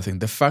 That's another thing.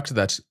 The fact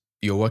that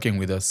you're working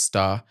with a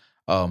star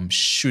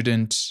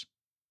shouldn't...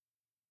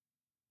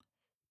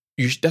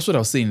 that's what I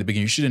was saying in the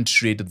beginning. You shouldn't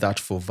trade that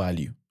for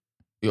value.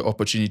 Your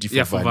opportunity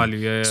for value.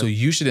 Yeah. So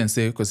you shouldn't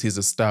say, because he's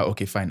a star,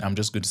 okay, fine, I'm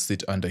just going to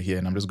sit under here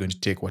and I'm just going to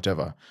take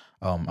whatever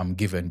I'm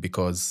given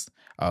because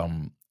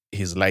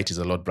his light is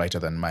a lot brighter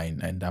than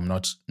mine and I'm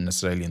not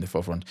necessarily in the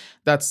forefront.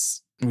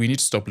 We need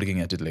to stop looking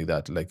at it like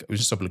that. Like, we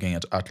should stop looking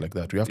at art like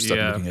that. We have to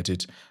start looking at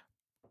it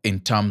in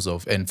terms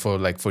of, and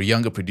for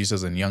younger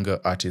producers and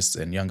younger artists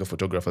and younger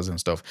photographers and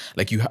stuff,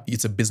 like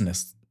it's a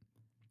business.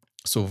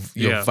 So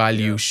your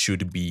value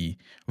should be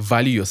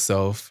value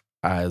yourself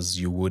as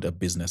you would a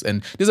business.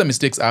 And these are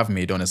mistakes I've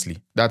made, honestly.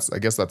 I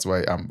guess that's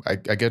why I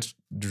get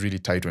really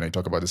tight when I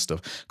talk about this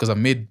stuff, because I've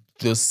made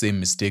those same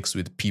mistakes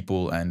with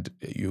people, and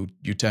you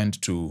tend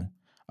to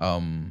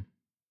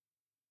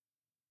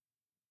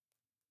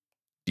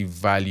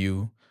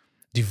devalue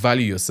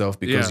yourself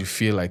because you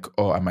feel like,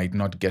 oh, I might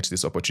not get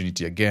this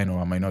opportunity again, or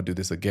I might not do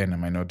this again, I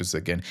might not do this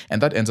again,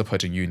 and that ends up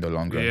hurting you in the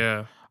long run.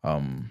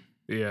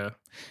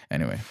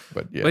 Anyway,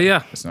 but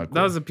yeah, it's not cool.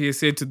 That was a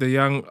PSA to the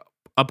young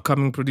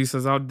upcoming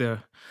producers out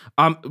there.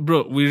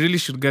 Bro, we really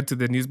should get to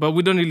the news, but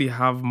we don't really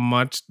have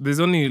much. There's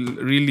only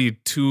really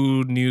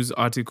 2 news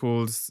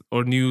articles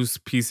or news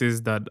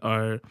pieces that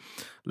are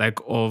like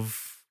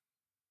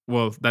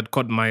that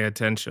caught my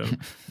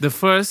attention. The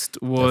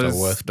first was that are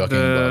worth talking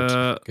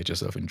about. Get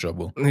yourself in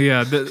trouble.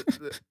 Yeah.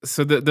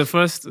 So the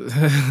first,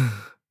 the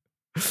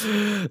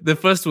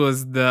first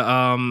was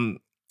the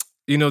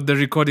the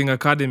Recording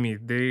Academy.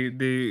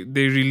 They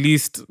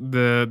released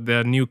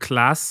their new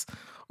class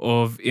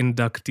of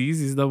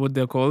inductees. Is that what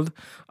they're called?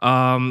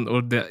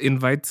 Or the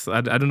invites?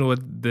 I don't know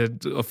what the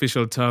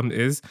official term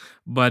is,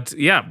 but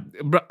yeah,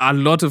 a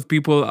lot of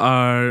people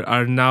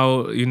are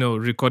now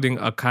Recording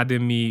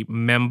Academy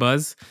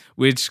members.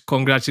 Which,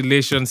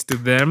 congratulations to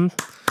them.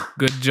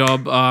 Good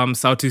job.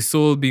 Sauti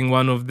Soul being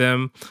one of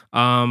them.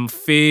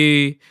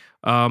 Faye,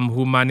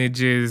 who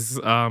manages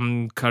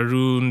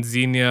Karun,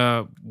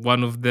 Xenia,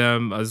 one of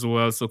them as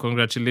well. So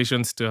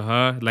congratulations to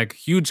her, like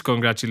huge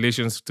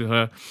congratulations to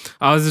her.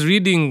 I was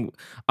reading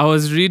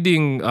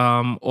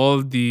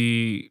all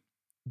the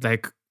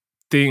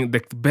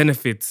the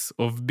benefits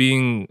of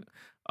being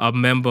a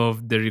member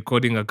of the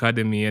Recording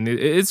Academy, and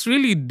it's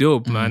really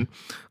dope, man.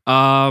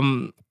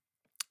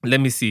 Let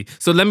me see.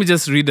 So let me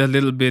just read a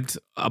little bit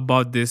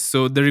about this.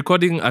 So the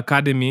Recording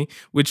Academy,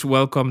 which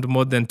welcomed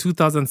more than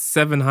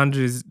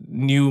 2,700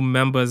 new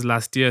members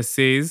last year,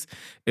 says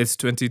its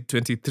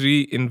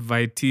 2023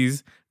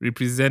 invitees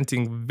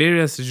representing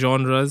various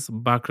genres,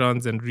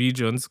 backgrounds, and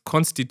regions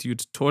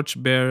constitute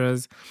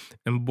torchbearers,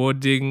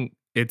 embodying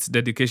its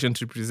dedication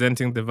to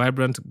presenting the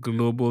vibrant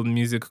global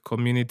music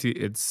community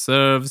it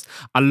serves,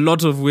 a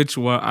lot of which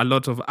were a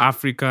lot of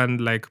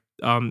African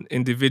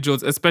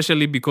individuals,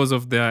 especially because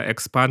of their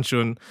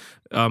expansion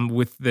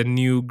with the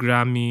new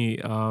Grammy,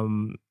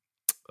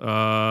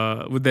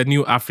 with the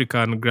new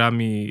African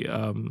Grammy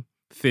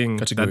thing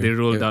category that they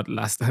rolled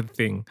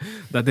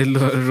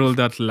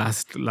out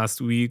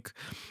last week.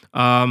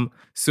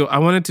 So I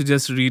wanted to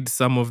just read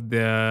some of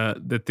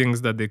the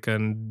things that they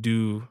can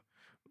do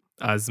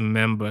as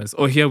members.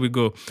 Oh, here we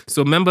go.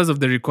 So members of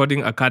the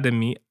Recording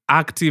Academy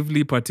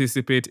actively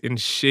participate in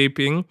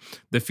shaping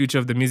the future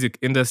of the music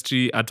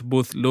industry at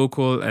both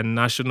local and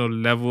national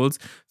levels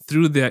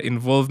through their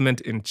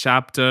involvement in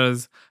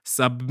chapters,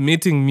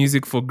 submitting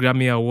music for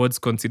Grammy Awards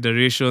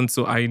consideration.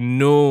 So I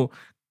know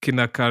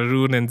Kina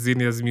Karun and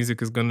Xenia's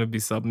music is going to be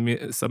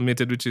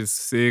submitted, which is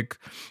sick.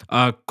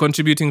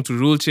 Contributing to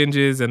rule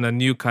changes and a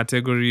new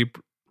category.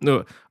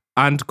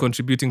 And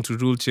contributing to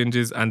rule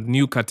changes and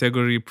new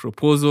category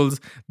proposals.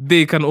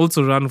 They can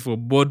also run for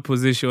board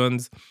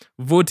positions,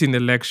 vote in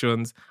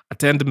elections,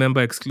 attend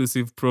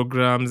member-exclusive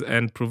programs,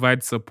 and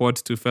provide support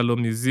to fellow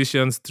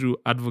musicians through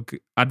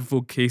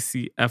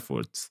advocacy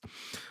efforts.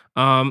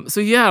 So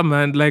yeah,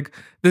 man,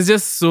 there's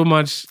just so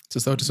much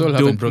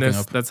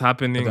dopeness that's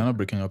happening. They're not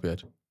breaking up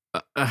yet.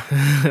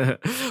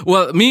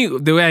 Well,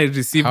 the way I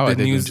received the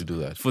news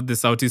for the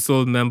Sauti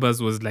Soul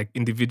members was like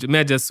individual.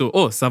 I just saw,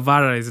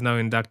 Savara is now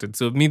inducted.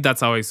 So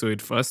that's how I saw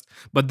it first.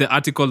 But the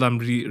article I'm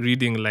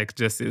reading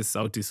just says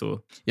Sauti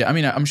Soul. Yeah, I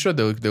mean, I'm sure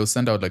they'll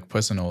send out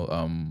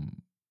personal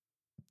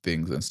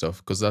things and stuff,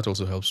 because that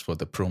also helps for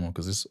the promo.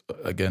 Because this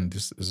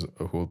is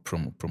a whole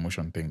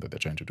promotion thing that they're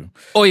trying to do.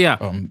 Oh yeah.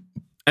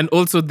 And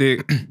also they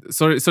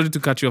sorry to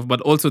cut you off,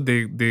 but also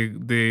they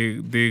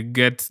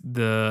get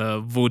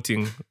the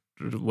voting.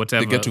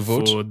 Whatever, they get to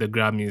vote for the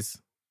Grammys.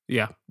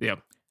 Yeah.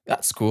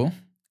 That's cool.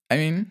 I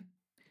mean,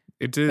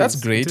 it is. That's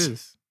great. It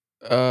is.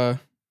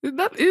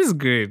 That is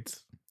great.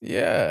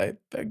 Yeah,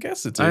 I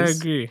guess it is. I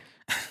agree.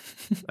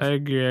 I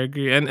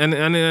agree. And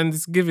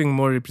it's giving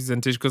more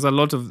representation, because a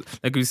lot of,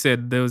 like we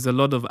said, there was a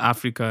lot of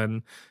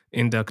African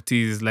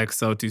inductees like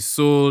Sauti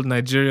Soul,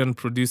 Nigerian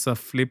producer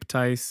Flip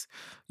Tice,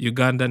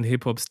 Ugandan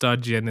hip hop star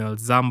GNL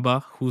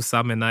Zamba, who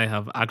Sam and I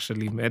have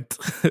actually met,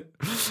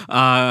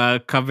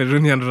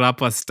 Cameroonian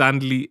rapper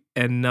Stanley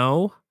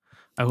Enau.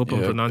 I hope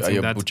I'm pronouncing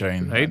that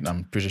butchering, right.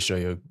 I'm pretty sure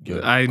you're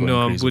I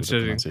know I'm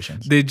butchering.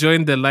 They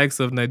joined the likes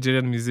of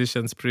Nigerian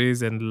musicians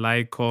Praise and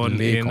Lycon,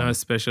 A&R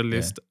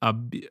specialist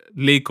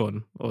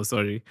Lycon. Oh,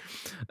 sorry.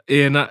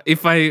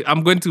 If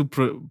I'm going to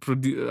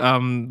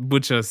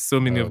butcher so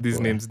many of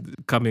these names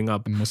coming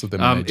up. Most of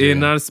them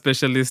A&R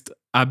specialist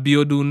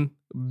Abiodun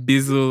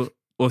Bizzle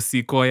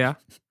Osikoya,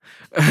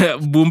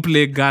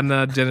 Boomplay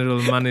Ghana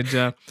general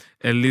manager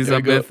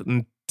Elizabeth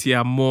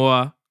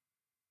Ntiamoa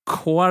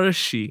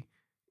Kwarshi.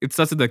 It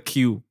starts with a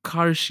Q.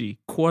 Kwarshi.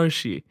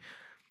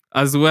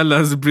 as well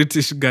as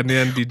British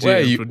Ghanaian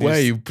DJ Why are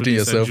you putting producer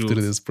yourself Jules.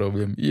 through this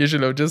problem? You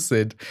should have just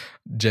said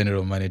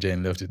general manager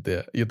and left it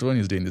there. You're the one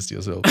who's doing this to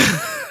yourself.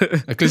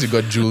 At least you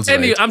got Jules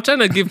Anyway, right. I'm trying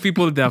to give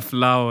people their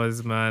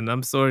flowers, man.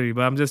 I'm sorry,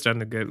 but I'm just trying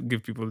to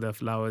give people their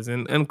flowers.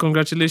 And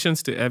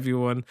congratulations to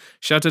everyone.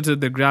 Shout out to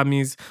the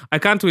Grammys. I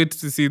can't wait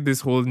to see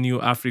this whole new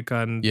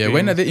African Yeah, thing.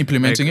 when are they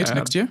implementing it?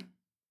 Next year?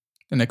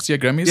 The next year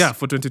Grammys? Yeah,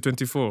 for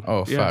 2024.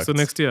 Oh, yeah. fact. So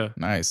next year.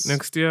 Nice.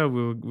 Next year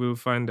we'll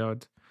find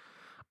out.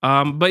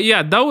 But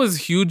yeah, that was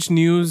huge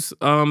news.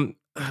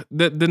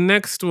 The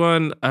next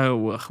one,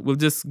 we'll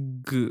just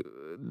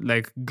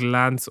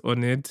glance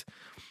on it.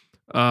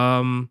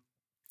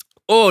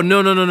 Oh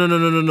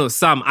no,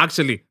 Sam,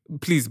 actually,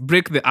 please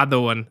break the other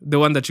one, the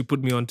one that you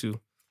put me onto.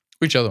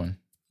 Which other one?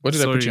 What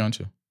did I put you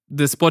onto?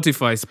 The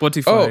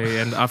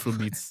Spotify and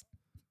Afrobeats.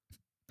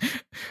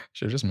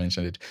 Should have just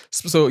mentioned it.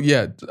 So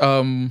yeah,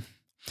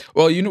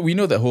 well, we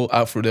know the whole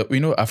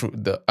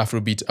the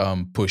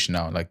Afrobeat push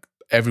now. Like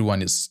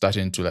everyone is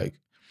starting to like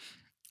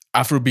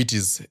Afrobeat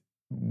is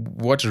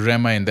what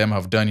Rema and them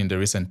have done in the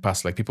recent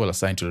past. Like people are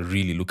starting to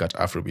really look at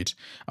Afrobeat,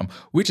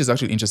 which is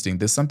actually interesting.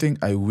 There's something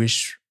I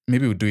wish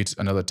maybe we'll do it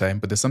another time,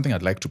 but there's something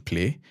I'd like to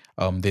play.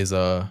 There's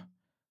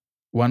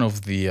one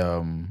of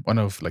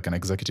like an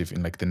executive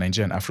in like the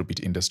Nigerian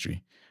Afrobeat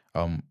industry.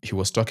 He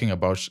was talking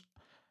about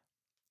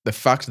the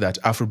fact that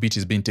Afrobeat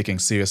is being taken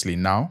seriously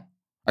now.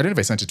 I don't know if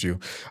I sent it to you.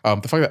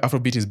 The fact that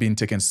Afrobeat is being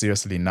taken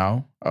seriously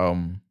now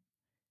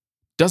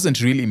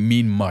doesn't really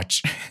mean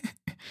much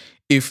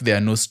if there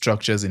are no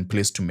structures in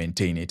place to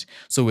maintain it.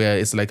 So where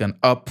it's like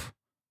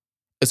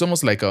it's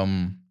almost like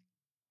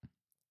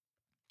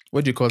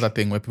what do you call that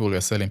thing where people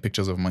are selling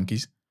pictures of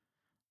monkeys?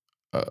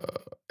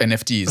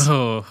 NFTs.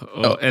 Oh,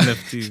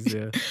 NFTs,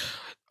 yeah.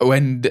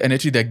 When the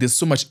NFT, like there's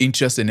so much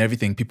interest in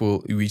everything,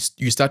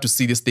 you start to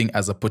see this thing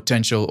as a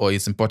potential, or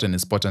it's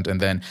important. And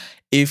then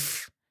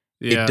if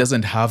it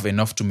doesn't have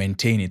enough to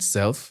maintain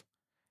itself,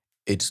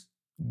 it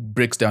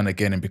breaks down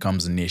again and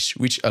becomes a niche,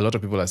 which a lot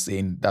of people are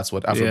saying that's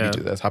what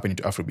Afrobeat that's happening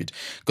to Afrobeat.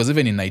 Because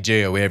even in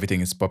Nigeria, where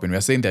everything is popping,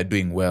 we're saying they're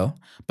doing well,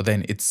 but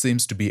then it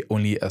seems to be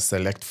only a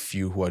select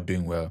few who are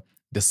doing well.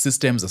 The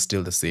systems are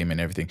still the same and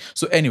everything.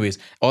 So anyways,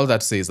 all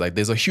that says like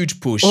there's a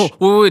huge push.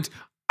 Oh, wait.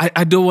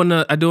 I don't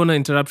wanna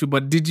interrupt you,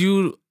 but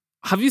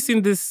have you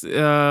seen this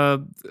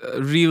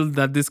reel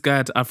that this guy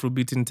at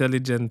Afrobeat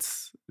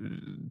Intelligence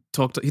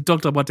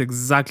talked about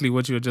exactly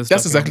what you were just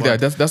That's talking exactly about.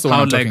 that. That's the one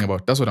I'm talking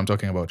about. That's what I'm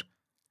talking about.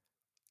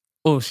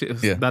 Oh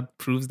shit. Yeah. That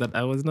proves that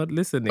I was not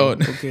listening. Oh.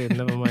 Okay,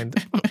 never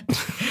mind.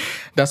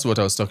 That's what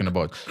I was talking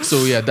about.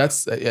 So yeah,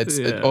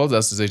 all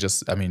that's to say.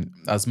 Just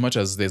as much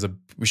as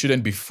we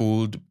shouldn't be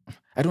fooled.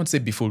 I don't say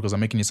be fooled because I'm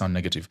making it sound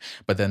negative.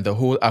 But then the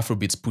whole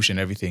Afrobeats push and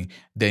everything,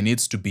 there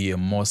needs to be a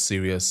more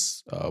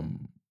serious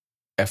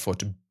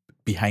effort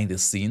behind the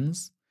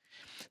scenes.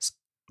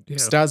 Yeah.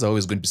 Stars are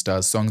always going to be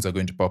stars. Songs are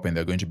going to pop and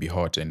they're going to be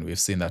hot, and we've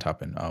seen that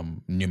happen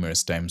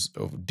numerous times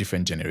of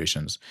different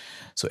generations.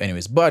 So,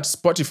 anyways, but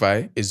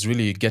Spotify is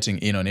really getting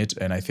in on it,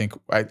 and I think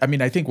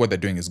what they're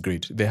doing is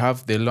great.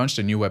 They launched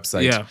a new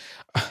website. Yeah,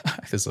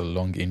 there's a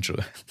long intro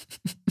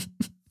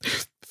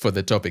for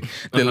the topic.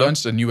 They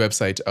launched a new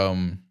website.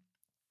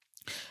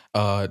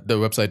 The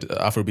website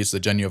Afrobeats: The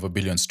Journey of a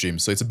Billion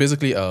Streams. So it's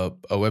basically a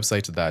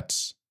website that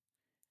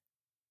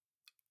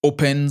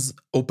opens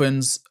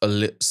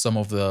some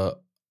of the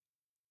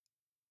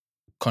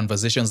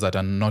conversations that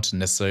are not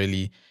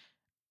necessarily,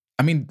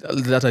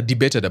 that are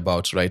debated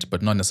about, right?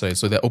 But not necessarily.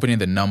 So they're opening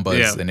the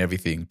numbers and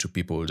everything to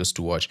people just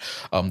to watch.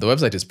 The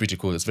website is pretty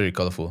cool. It's very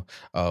colorful.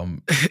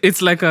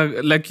 It's like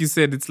you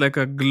said, it's like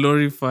a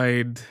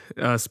glorified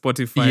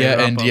Spotify.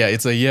 Yeah, and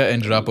it's a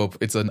year-end wrap-up.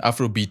 It's an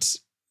Afrobeat.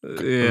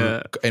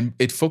 And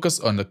it focuses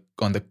on the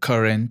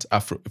current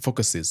Afrobeat.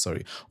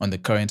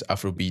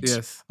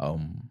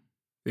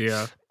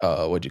 Yes.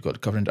 What do you call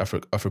it? Current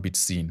Afrobeat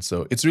scene.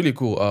 So it's really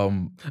cool.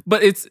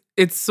 But it's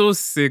so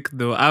sick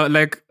though.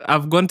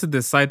 I've gone to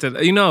the site and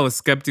I was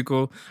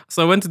skeptical,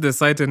 so I went to the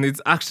site and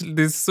it's actually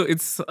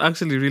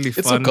really fun.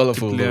 It's so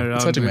colorful. To play around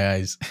it's hurting with. My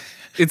eyes.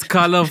 It's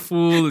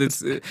colorful.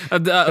 It's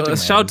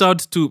shout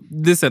out to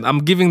listen. I'm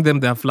giving them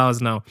their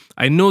flowers now.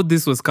 I know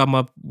this was come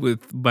up with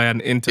by an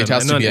intern. It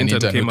has to be an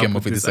intern who came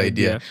up with this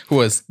idea. Who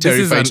was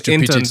terrified to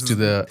pitch it to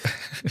the.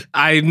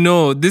 I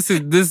know this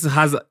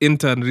has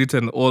intern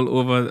written all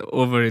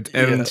over it.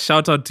 And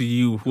shout out to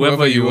you,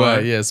 whoever you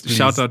are. Yes, please.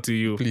 Shout out to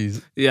you,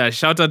 please. Yeah,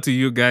 shout out to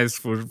you guys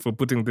for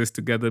putting this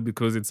together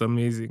because it's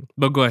amazing.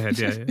 But go ahead,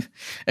 yeah.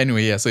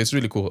 Anyway, so it's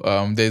really cool.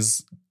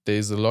 There's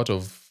a lot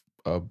of.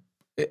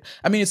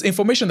 It's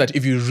information that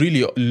if you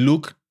really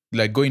look,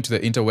 like go into the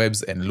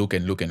interwebs and look,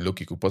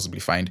 you could possibly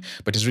find.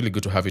 But it's really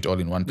good to have it all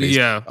in one place.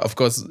 Yeah. Of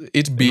course,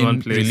 it being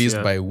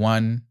released by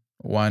one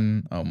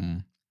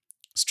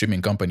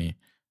streaming company.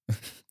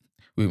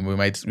 we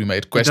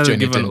might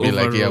question it and be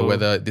like,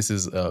 whether this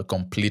is a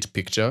complete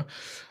picture.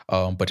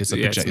 But it's a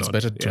picture. It's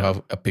better to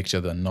have a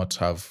picture than not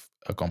have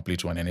a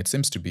complete one. And it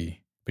seems to be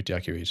pretty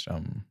accurate.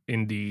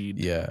 Indeed.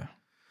 Yeah.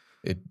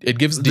 It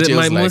gives details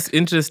my like most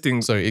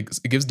interesting. sorry,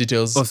 it gives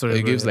details. Oh, sorry.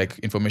 It gives ahead. like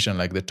information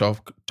like the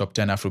top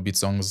 10 Afrobeat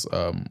songs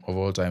of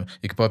all time.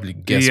 You could probably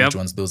guess Yep. which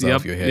ones those are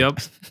off your head. Yep.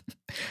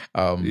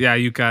 Yeah,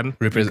 you can.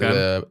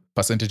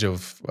 Percentage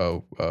of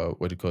what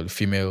do you call it?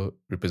 Female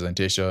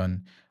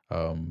representation.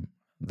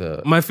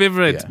 My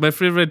favorite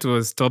yeah.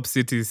 was Top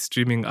Cities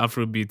streaming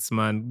Afrobeats,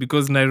 man,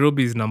 because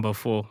Nairobi is number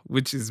 4,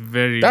 which is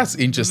That's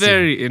interesting.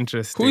 very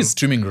interesting. Who is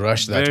streaming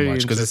Rush that Very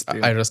much? Because it's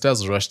Ira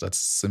Styles' Rush that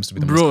seems to be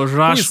the most.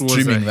 Rush Who is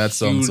streaming was a that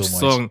song huge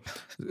so much? song.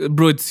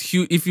 Bro, it's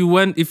huge. If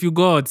you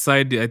go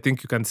outside, I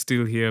think you can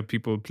still hear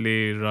people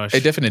play Rush.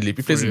 It definitely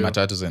plays in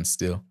matatus and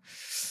still.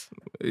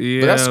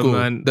 Yeah, but that's cool.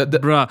 man.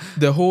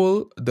 The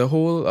whole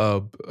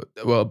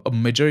well, a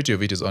majority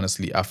of it is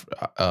honestly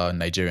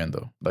Nigerian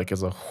though. Like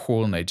as a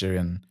whole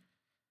Nigerian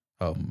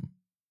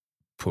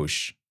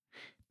push.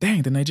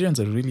 Dang, the Nigerians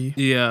are really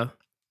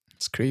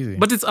it's crazy.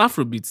 But it's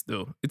Afrobeats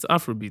though. It's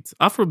Afrobeats.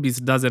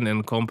 Afrobeats doesn't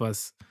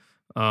encompass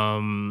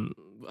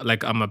like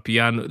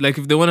Amapiano. Like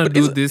if they want to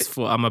do this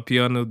for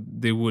Amapiano,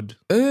 they would.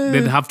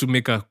 They'd have to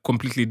make a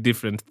completely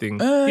different thing.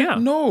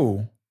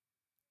 No.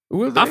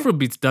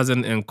 Afrobeats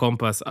doesn't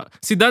encompass.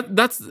 See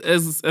that's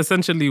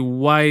essentially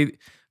why,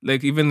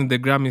 like even in the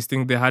Grammys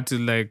thing, they had to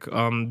like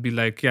be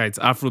like, yeah, it's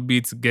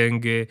Afrobeats,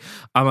 Genge,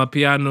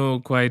 Amapiano,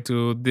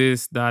 Kwaito,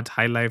 this, that,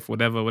 High Life,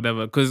 whatever,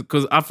 because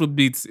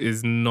Afrobeats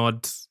is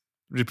not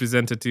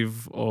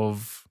representative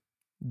of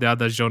the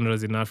other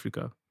genres in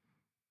Africa.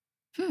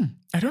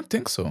 I don't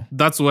think so.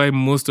 That's why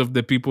most of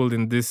the people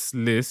in this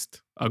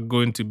list are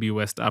going to be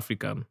West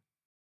African.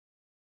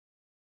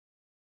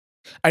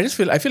 I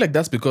feel like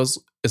that's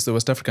because it's the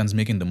West Africans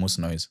making the most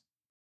noise.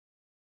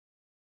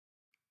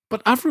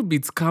 But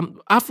Afrobeats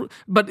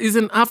but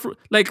isn't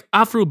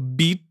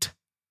Afrobeat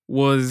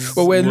was.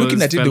 Well, we're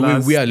looking at it the way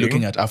we are thing.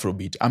 looking at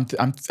Afrobeat. I'm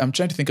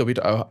trying to think of it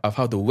of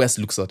how the West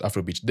looks at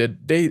Afrobeat.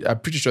 They are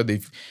pretty sure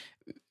they've.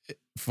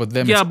 For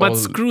them, yeah, but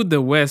screw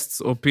the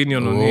West's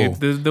opinion on it.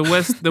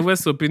 The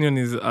West's opinion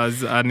is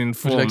as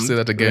uninformed. Would you like to say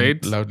that again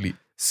right? loudly?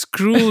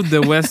 Screw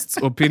the West's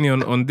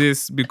opinion on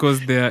this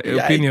because their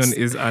opinion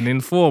is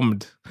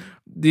uninformed.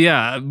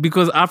 Yeah,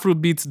 because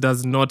Afrobeats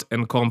does not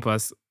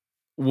encompass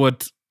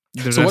what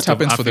the rest So what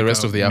happens of for the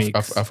rest of the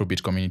makes.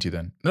 Afrobeat community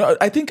then? No,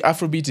 I think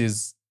Afrobeat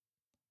is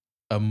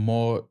a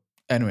more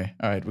anyway.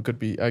 All right, we could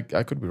be. I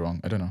could be wrong.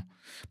 I don't know,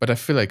 but I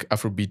feel like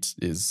Afrobeat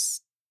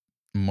is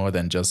more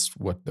than just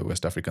what the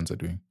West Africans are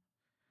doing.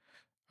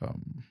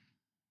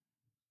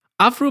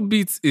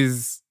 Afrobeats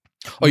is.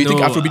 Oh, you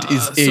think Afrobeat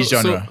is a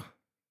genre?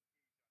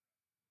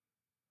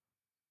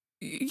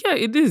 Yeah,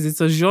 it is. It's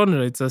a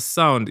genre. It's a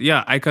sound.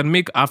 Yeah, I can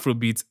make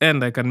Afrobeats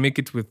and I can make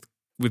it with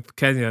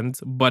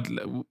Kenyans. But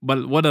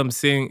what I'm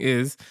saying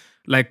is,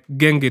 like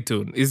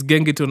Gengetone. Is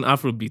Gengetone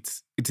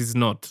Afrobeats? It is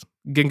not.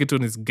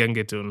 Gengetone is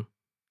Gengetone.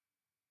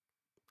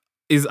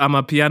 Is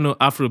Amapiano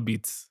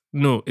Afrobeats?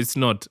 No, it's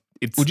not.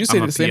 It's Would you say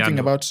Amapiano. the same thing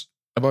about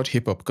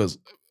hip hop? Because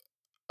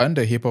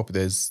under hip hop,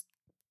 there's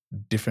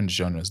different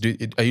genres.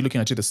 Are you looking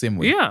at it the same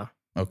way? Yeah.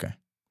 Okay.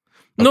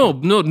 No.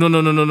 We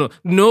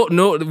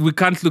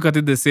can't look at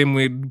it the same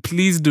way.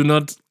 Please do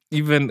not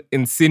even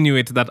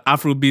insinuate that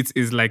Afrobeats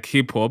is like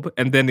hip hop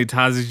and then it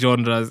has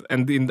genres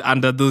and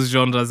under those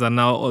genres are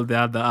now all the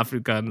other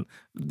African.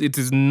 It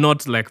is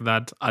not like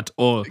that at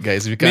all.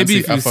 Guys, we can't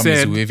see Afam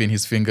is waving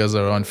his fingers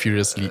around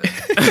furiously.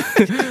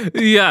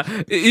 Yeah,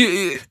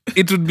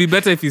 it would be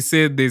better if you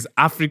said there's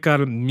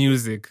African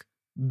music.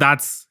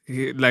 That's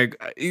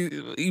like,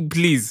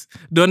 please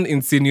don't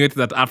insinuate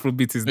that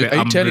Afrobeats is the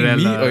umbrella. Are you telling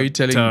me or are you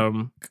telling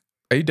term.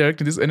 Are you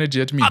directing this energy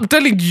at me? I'm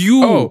telling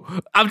you. Oh,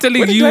 I'm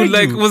telling you.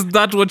 Like, was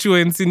that what you were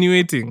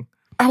insinuating?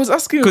 I was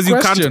asking a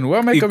question. Why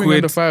am I coming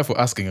under fire for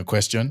asking a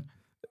question?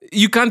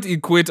 You can't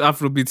equate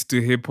Afrobeats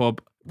to hip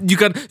hop. You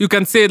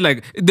can say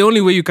like the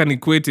only way you can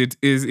equate it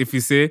is if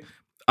you say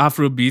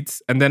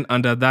Afrobeats and then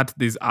under that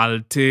there's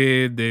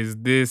Alte, there's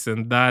this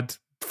and that.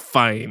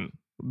 Fine.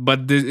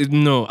 But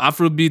no,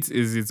 Afrobeats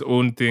is its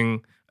own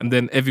thing, and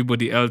then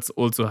everybody else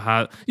also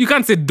has. You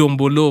can't say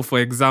Dombolo, for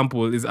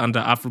example, is under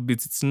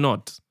Afrobeats. It's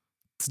not.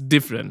 It's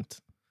different.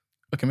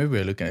 Okay, maybe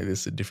we're looking at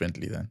this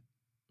differently then.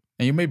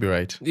 And you may be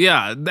right.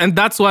 Yeah, and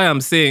that's why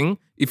I'm saying,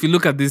 if you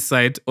look at this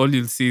site, all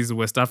you'll see is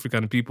West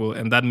African people,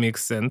 and that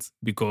makes sense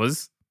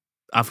because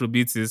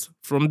Afrobeats is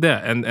from there,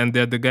 and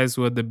they're the guys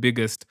who are the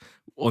biggest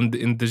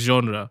in the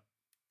genre.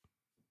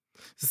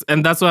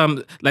 And that's why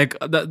I'm like,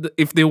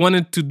 if they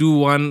wanted to do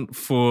one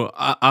for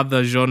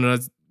other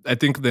genres, I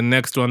think the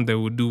next one they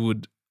would do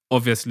would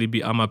obviously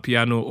be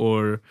Amapiano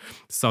or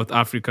South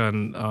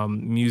African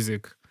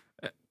music.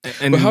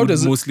 And but how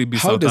does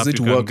it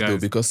work guys. though?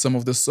 Because some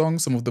of the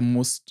songs, some of the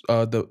most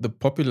the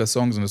popular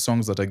songs and the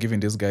songs that are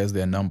giving these guys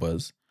their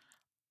numbers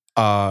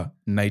are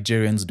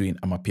Nigerians doing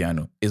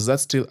Amapiano. Is that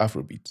still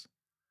Afrobeat?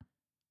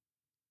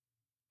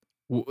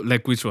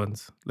 Like which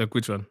ones? Like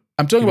which one?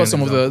 I'm talking about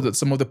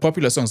some of the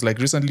popular songs. Like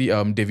recently,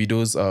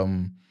 Davido's.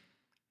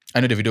 I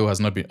know Davido has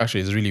not been.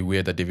 Actually, it's really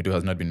weird that Davido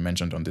has not been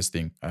mentioned on this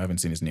thing. I haven't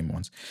seen his name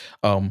once.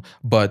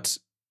 But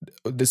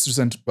this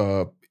recent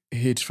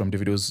hit from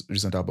Davido's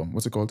recent album,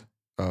 what's it called?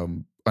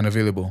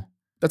 Unavailable.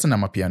 That's an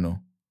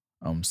Amapiano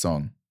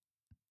song.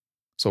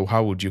 So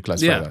how would you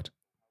classify that?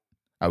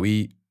 Are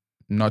we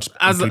not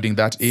including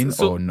that in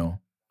or no?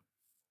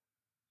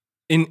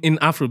 In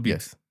Afrobeat?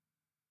 Yes.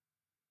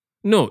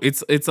 No,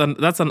 that's an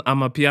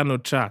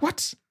Amapiano track.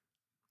 What?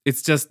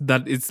 It's just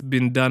that it's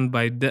been done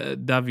by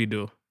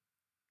Davido.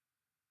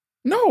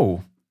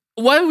 No.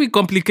 Why are we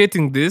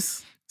complicating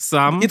this,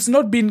 Sam?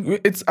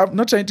 I'm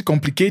not trying to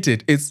complicate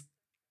it. It's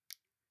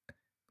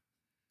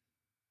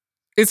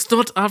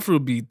not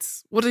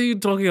Afrobeat. What are you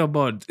talking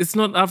about? It's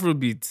not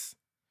Afrobeat.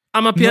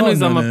 Amapiano is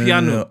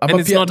Amapiano. No. And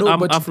it's not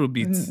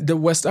Afrobeat. The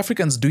West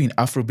Africans doing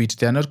Afrobeat,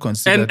 they're not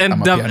considered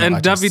Amapiano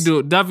artists.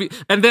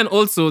 Davido, and then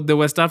also the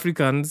West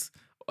Africans.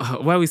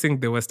 Why are we saying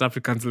the West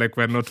Africans like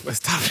we're not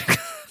West African?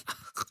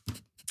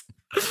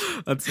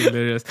 That's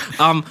hilarious.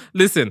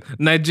 Listen,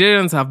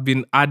 Nigerians have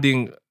been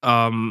adding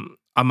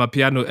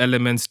Amapiano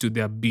elements to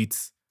their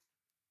beats.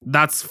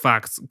 That's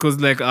facts. Because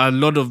like a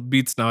lot of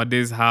beats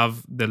nowadays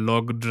have the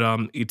log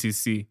drum,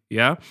 etc.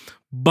 Yeah?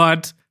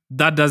 But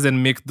that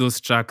doesn't make those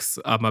tracks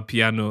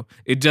Amapiano.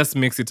 It just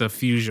makes it a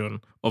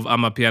fusion of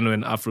Amapiano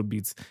and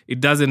Afrobeats. It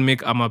doesn't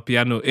make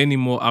Amapiano any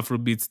more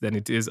Afrobeats than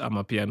it is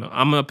Amapiano.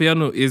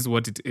 Amapiano is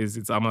what it is.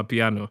 It's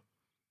Amapiano.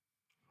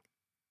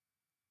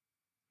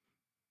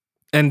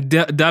 And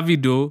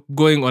Davido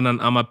going on an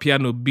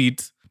Amapiano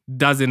beat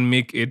doesn't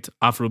make it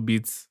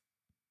Afrobeats.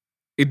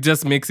 It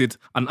just makes it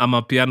an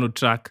Amapiano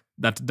track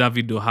that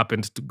Davido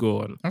happened to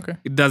go on. Okay.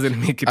 It doesn't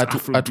make it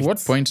Afrobeats. At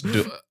what point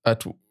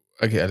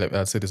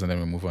I'll say this and then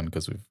we'll move on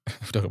because we've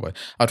talked about it.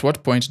 At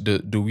what point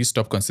do we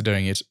stop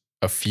considering it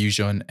a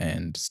fusion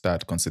and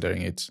start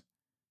considering it?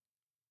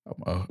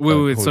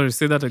 Sorry,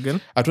 say that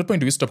again. At what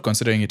point do we stop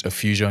considering it a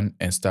fusion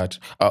and start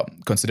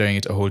considering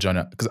it a whole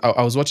genre? Because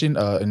I was watching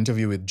an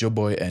interview with Joe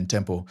Boy and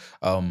Tempo.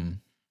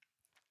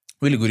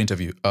 Really good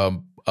interview.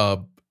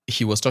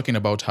 He was talking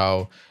about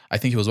how I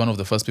think he was one of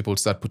the first people to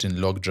start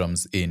putting log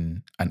drums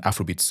in an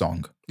Afrobeat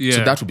song. Yeah.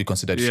 So that would be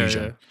considered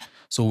fusion. Yeah.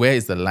 So where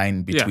is the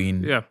line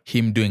between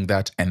him doing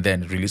that and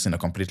then releasing a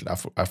completely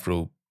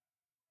Afro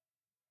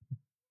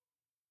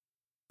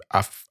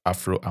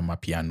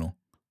Amapiano?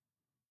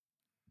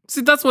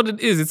 See, that's what it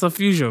is. It's a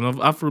fusion of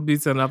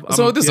Afrobeats and Amapiano.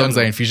 So these songs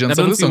are in fusion.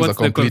 Some of the songs are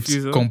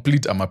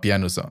complete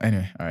Amapiano song.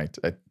 Anyway, all right.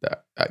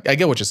 I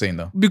get what you're saying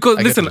though. Because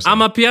listen,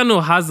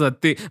 Amapiano has a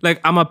thing.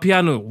 Like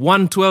Amapiano,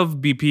 112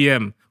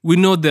 BPM. We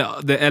know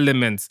the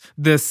elements.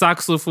 The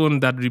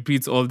saxophone that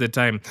repeats all the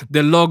time.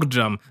 The log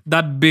drum.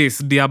 That bass,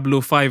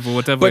 Diablo 5 or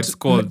whatever it's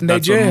called. The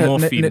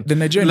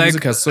Nigerian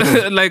music has sort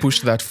of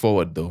pushed that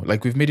forward though.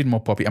 Like we've made it more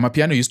poppy.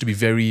 Amapiano used to be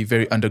very,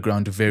 very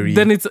underground, very...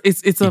 Then it's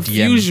a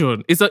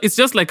fusion. It's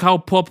just like how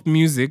pop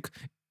music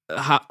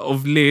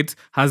of late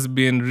has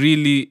been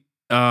really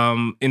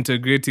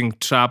integrating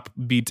trap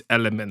beat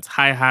elements,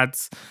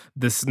 hi-hats,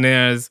 the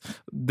snares,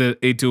 the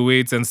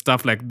 808s and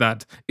stuff like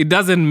that. It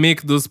doesn't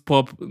make those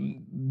pop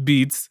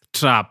beats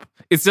trap.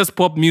 It's just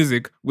pop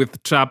music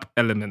with trap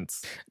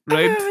elements,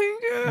 right?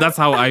 That's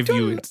how I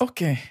view it.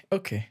 Okay.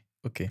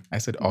 I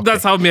said okay.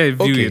 That's how I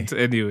view it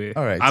anyway.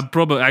 All right.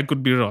 I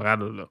could be wrong. I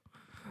don't know.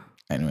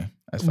 Anyway,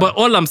 that's fine. But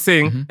all I'm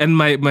saying, and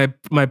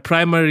my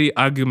primary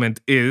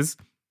argument is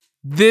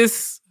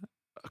this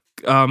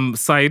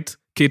site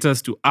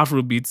caters to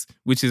Afrobeats,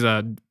 which is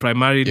a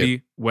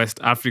primarily West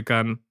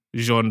African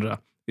genre.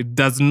 It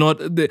does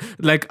not,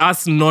 like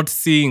us not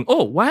seeing,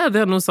 why are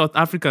there no South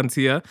Africans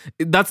here?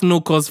 That's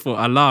no cause for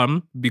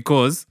alarm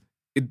because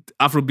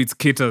Afrobeats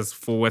caters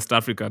for West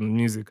African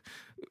music.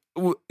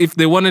 If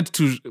they wanted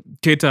to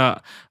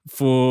cater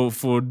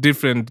for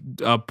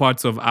different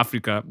parts of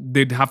Africa,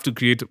 they'd have to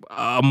create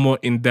a more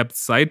in-depth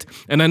site.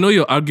 And I know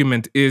your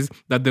argument is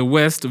that the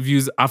West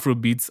views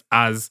Afrobeats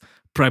as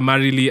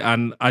primarily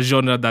a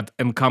genre that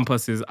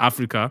encompasses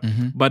Africa,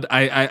 but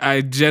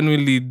I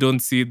genuinely don't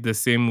see it the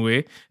same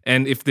way.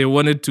 And if they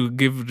wanted to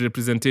give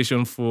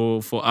representation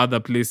for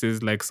other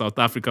places like South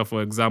Africa,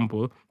 for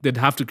example, they'd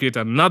have to create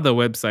another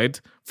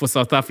website for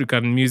South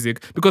African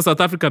music because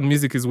South African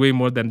music is way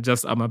more than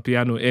just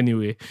Amapiano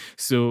anyway.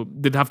 So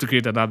they'd have to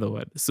create another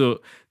one. So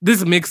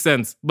this makes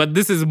sense, but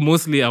this is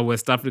mostly a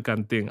West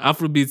African thing.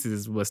 Afrobeats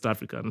is West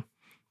African.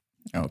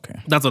 Okay.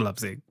 That's all I'm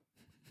saying.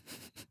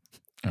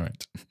 All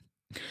right.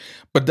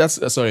 But that's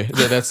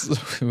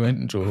we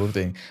went into a whole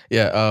thing.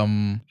 Yeah,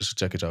 you should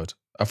check it out.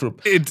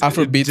 Afrobeats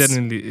it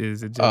genuinely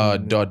is.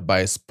 Dot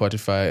by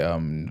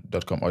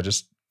Spotify.com or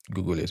just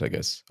Google it, I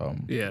guess. I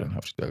don't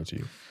have to tell it to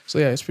you. So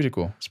yeah, it's pretty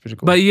cool.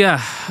 But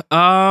yeah,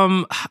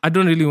 I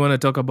don't really want to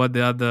talk about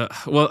the other.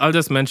 Well, I'll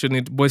just mention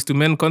it. Boys to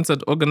Men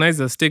concert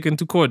organizers taken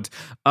to court.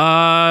 We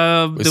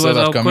saw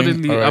that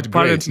coming. All right,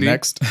 apparently, great.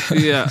 Next.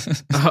 Yeah,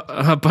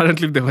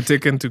 apparently they were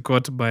taken to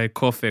court by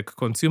COFEC,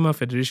 Consumer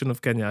Federation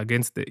of Kenya,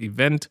 against the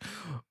event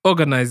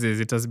organizers.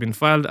 It has been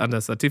filed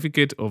under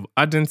certificate of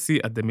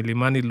urgency at the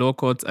Milimani Law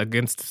Courts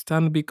against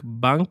Stanbic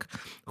Bank,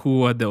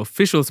 who were the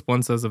official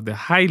sponsors of the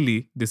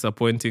highly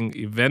disappointing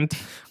event,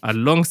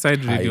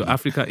 alongside Radio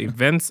Africa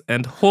Events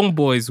and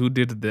Homeboys, who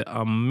did the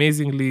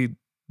amazingly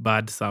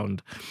bad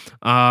sound.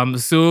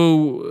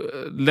 So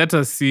let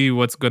us see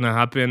what's going to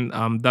happen.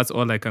 That's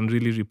all I can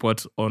really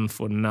report on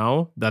for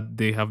now, that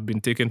they have been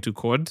taken to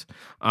court.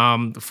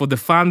 For the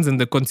fans and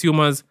the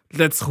consumers,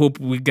 let's hope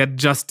we get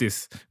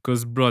justice,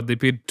 because, bro, they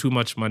paid too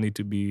much money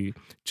to be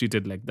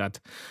treated like that.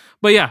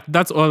 But yeah,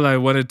 that's all I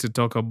wanted to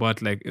talk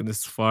about, like, in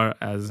as far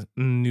as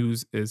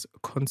news is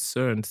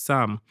concerned.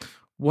 Sam,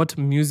 what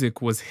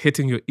music was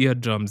hitting your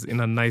eardrums in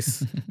a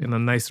nice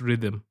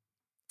rhythm?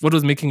 What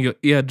was making your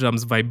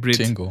eardrums vibrate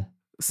Tingle.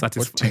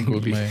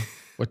 satisfyingly?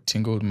 What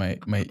tingled my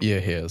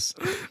ear hairs?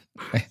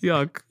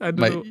 Yuck. I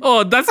don't know.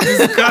 Oh, that's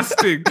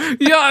disgusting.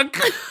 Yuck.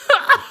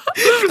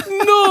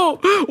 No.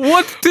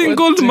 What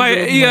tingled my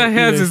ear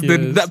hairs is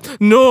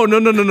no.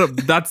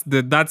 That's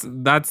the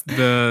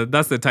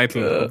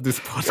title of this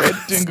podcast. What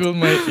tingled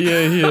my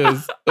ear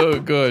hairs? Oh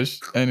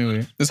gosh.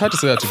 Anyway, it's hard to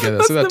say that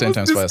together. Say that 10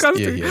 times fast.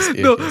 Ear hairs.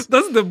 No,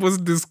 that's the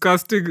most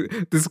disgusting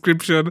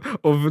description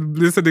of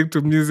listening to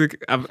music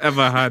I've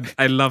ever had.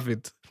 I love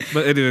it.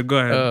 But anyway, go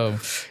ahead.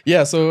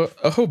 Yeah, so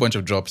a whole bunch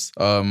of drops.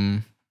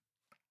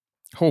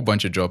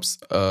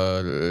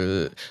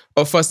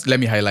 First, let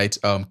me highlight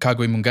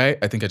Kagwe Mungai.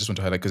 I think I just want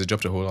to highlight because he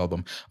dropped a whole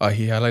album.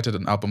 He highlighted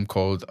an album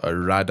called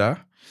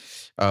Rada.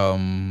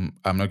 I'm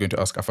not going to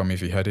ask Afam if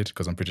he heard it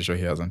because I'm pretty sure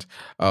he hasn't.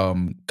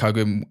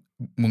 Kagwe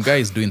Mungai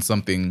is doing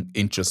something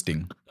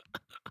interesting,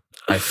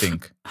 I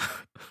think.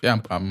 Yeah,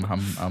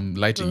 I'm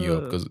lighting you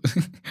up because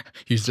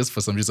he's just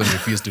for some reason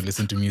refused to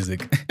listen to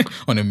music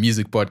on a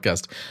music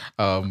podcast.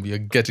 You're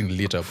getting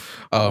lit up.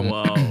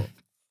 Wow.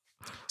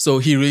 So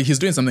he's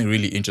doing something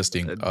really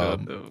interesting,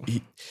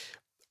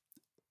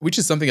 which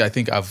is something I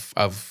think I'm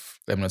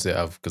not saying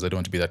I've, because I don't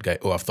want to be that guy.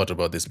 Oh, I've thought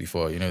about this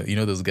before. You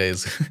know those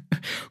guys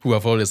who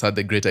have always had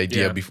the great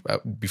idea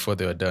before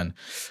they were done.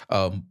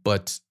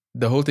 But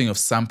the whole thing of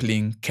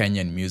sampling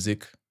Kenyan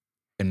music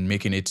and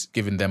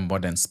giving them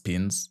modern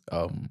spins.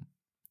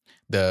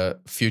 The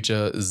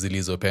future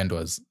Zilizo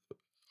Pendwas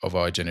of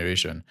our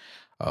generation.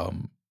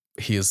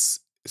 His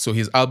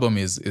album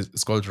is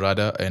called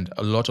Rada, and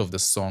a lot of the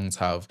songs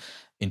have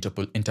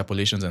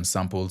interpolations and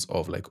samples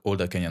of like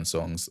older Kenyan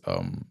songs.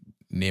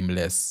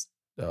 Nameless.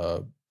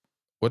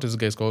 What is the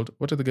guys called?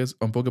 What are the guys?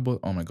 Unpokable?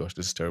 Oh my gosh,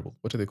 this is terrible.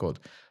 What are they called?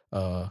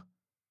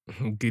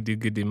 Giddy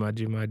Giddy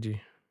Maji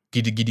Maji.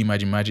 Giddy Giddy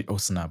Maji Maji. Oh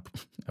snap!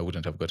 I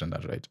wouldn't have gotten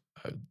that right.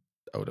 I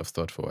would have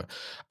thought for a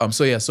while.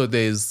 So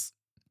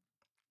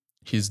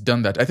he's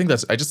done that. I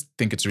just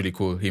think it's really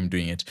cool him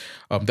doing it.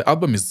 The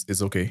album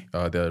is okay.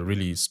 There are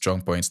really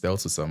strong points. There are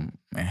also some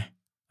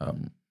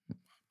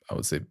I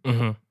would say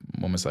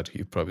moments that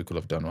he probably could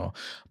have done well.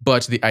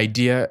 But the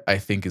idea I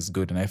think is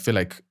good, and I feel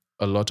like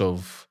a lot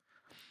of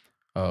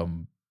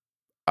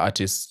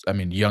artists,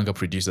 younger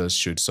producers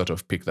should sort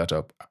of pick that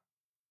up.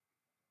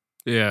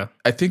 Yeah.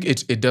 I think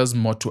it does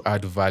more to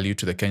add value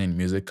to the Kenyan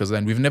music, because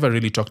then we've never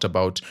really talked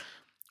about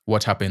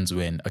what happens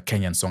when a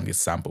Kenyan song is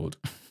sampled.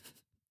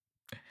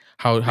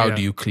 How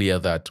do you clear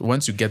that?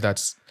 Once you get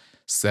that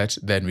set,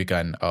 then we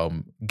can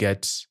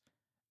get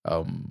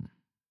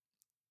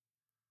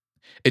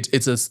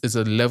it's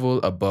a level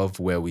above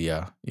where we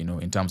are,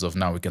 in terms of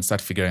now we can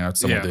start figuring out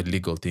some of the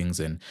legal things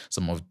and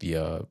some of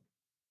the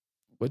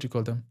what do you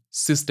call them?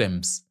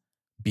 Systems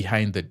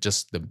behind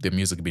the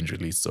music being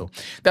released. So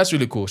that's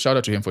really cool. Shout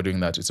out to him for doing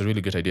that. It's a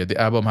really good idea.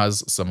 The album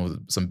has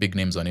some big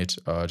names on it.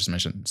 I'll just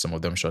mention some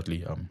of them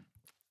shortly.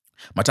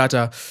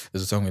 Matata,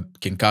 there's a song with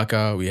King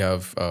Kaka. We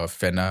have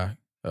Fena,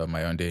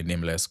 Mayonde,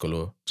 Nameless,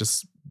 Kolo.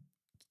 Just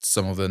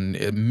some of the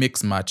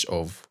mix match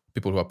of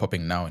people who are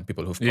popping now and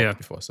people who've popped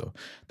before. So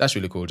that's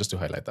really cool, just to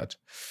highlight that.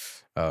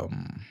 Let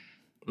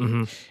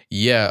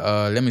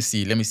me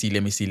see.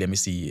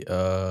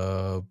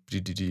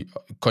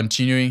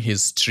 Continuing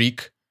his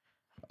streak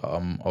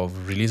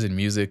of releasing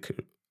music.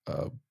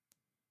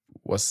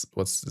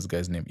 What's this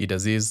guy's name?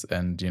 Idaziz,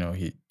 and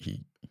he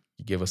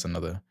gave us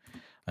another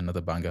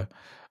banger.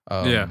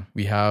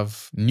 We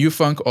have New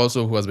Funk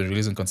also, who has been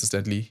releasing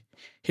consistently.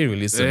 He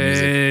released some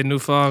music. New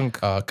Funk.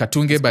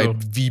 Katunge by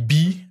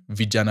VB,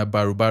 Vijana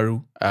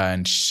Barubaru,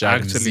 and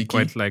Shag I actually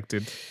quite liked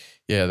it.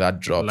 Yeah, that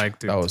dropped.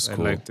 Liked it. That was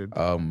cool. I liked it.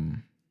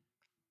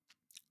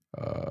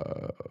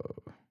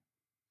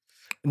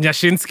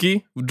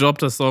 Nyashinsky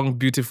dropped a song,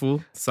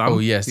 Beautiful. Sam. Oh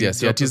yes.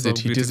 He teased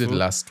it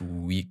last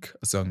week.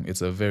 A song.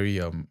 It's a very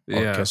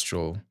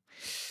orchestral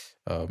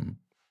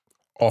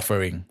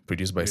offering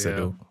produced by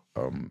Sedo.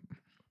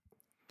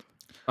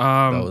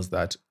 That was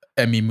that.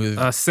 Emmy with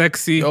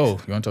Sexy. Oh,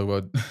 you want to talk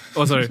about?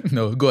 Oh, sorry.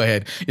 No, go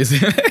ahead. If you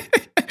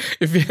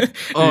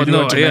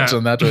want to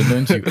mention that one,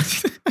 don't you?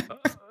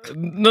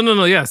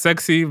 No. Yeah,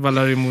 Sexy,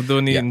 Valerie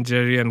Mudoni, and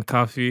Jerry and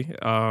Kafi.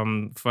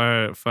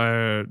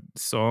 Fire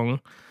song.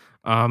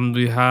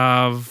 We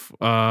have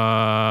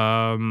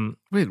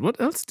wait, what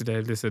else did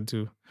I listen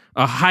to?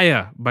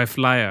 Higher by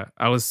Flyer.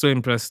 I was so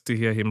impressed to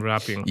hear him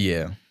rapping.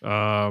 Yeah.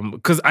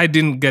 Because I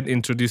didn't get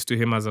introduced to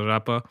him as a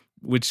rapper,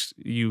 which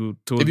you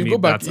told me. If you go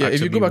back to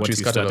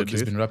his catalog,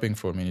 he's been rapping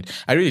for a minute.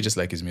 I really just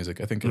like his music.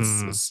 I think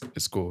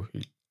it's cool.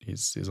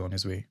 He's on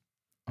his way.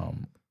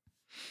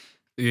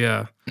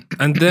 Yeah.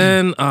 And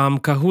then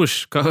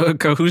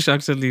Kahush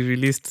actually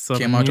released some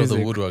Came out music.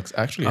 of the woodworks.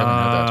 Actually, I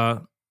haven't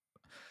heard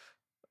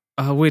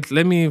that. Wait,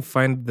 let me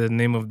find the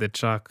name of the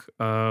track.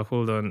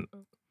 Hold on.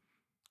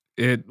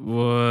 It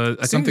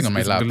was Something on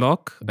my lap.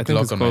 Glock. I think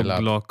it's called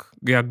Glock.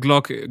 Yeah,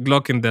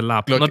 Glock in the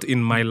lap. Not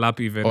in my lap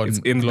even. It's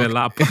in the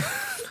lap.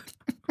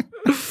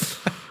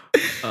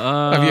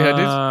 Have you heard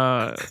it?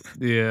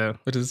 Yeah.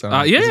 What does it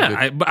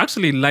sound? But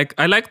actually,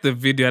 I like the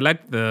video. I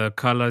like the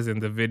colors in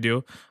the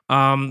video.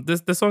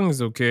 The song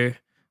is okay.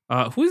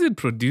 Who is it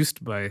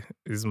produced by?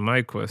 Is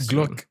my question.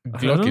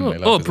 Glock in my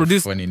lap. Is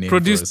a funny name for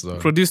a song.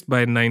 Produced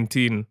by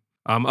 19.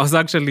 I was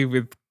actually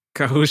with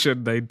Kahush at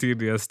 19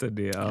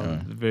 yesterday.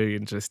 Very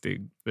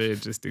interesting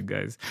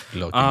guys.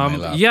 Glock in my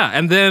lap. Yeah,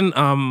 and then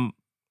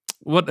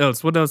what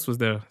else was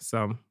there,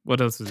 Sam?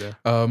 What else was there?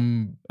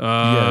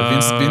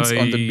 Vince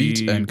on the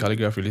beat and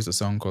Calligraph released a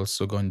song called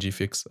Sogon G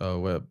Fix.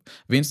 Where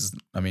Vince is,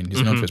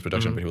 he's known for his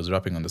production, but he was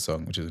rapping on the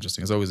song, which is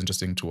interesting. It's always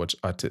interesting to watch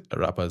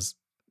rappers,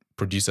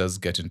 producers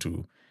get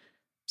into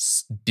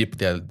dip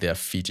their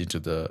feet into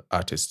the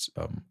artist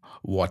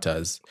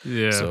waters.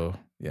 Yeah. So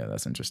yeah,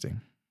 that's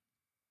interesting.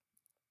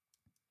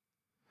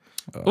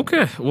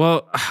 Okay,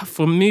 well,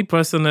 for me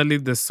personally,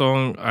 the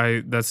song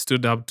that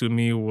stood up to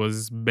me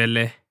was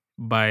Belle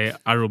by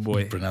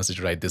Arrowboy. Pronounce it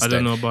right this time. I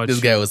don't know about this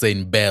guy was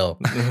saying Bell.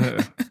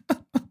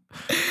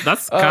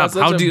 That's cap.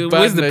 How do you?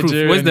 Where's the proof?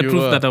 Where's the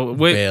proof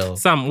that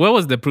Sam? Where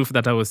was the proof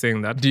that I was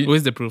saying that?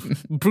 Where's the proof?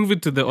 Prove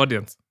it to the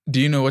audience. Do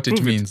you know what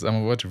it means? Do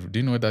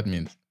you know what that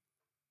means?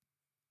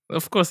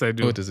 Of course I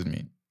do. What does it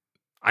mean?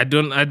 I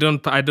don't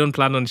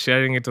plan on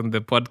sharing it on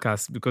the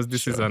podcast because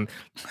this is an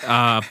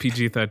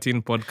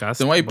PG-13 podcast.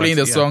 Then why are you playing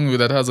the song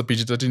that has a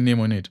PG-13 name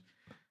on it?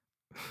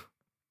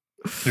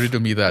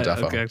 Riddle me that,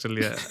 Afa. Okay,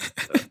 actually, yeah.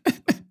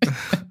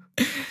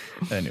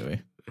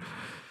 Anyway,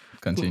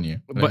 continue.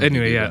 But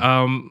anyway,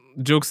 yeah.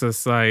 Jokes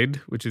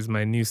aside, which is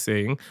my new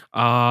saying,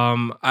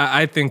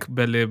 I think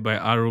Belle by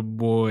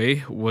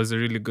Arrowboy was a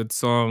really good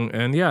song,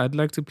 and yeah, I'd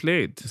like to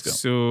play it.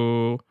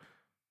 So,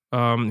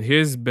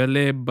 here's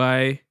Belle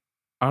by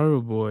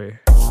Arrowboy.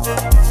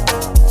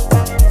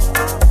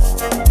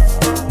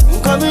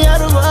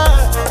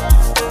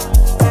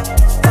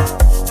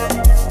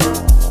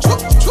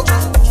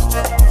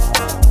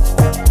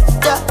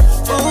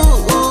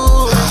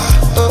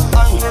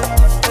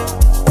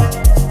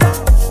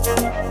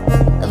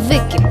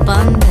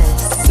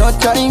 No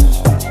time,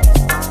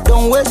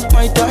 don't waste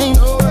my time.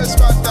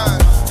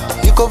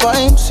 Nico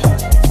vibes,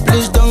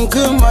 please don't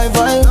kill my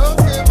vibe.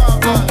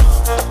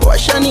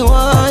 Washani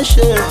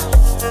washe,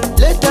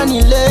 leta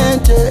ni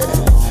lete.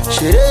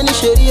 Sherehe ni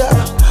sheria,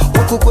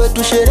 huku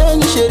kwetu sherehe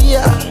ni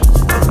sheria.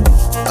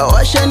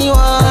 Washani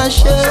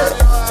washe,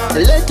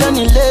 leta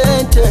ni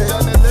lete.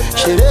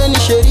 Sherehe ni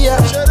sheria,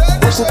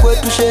 huku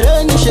kwetu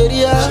sherehe ni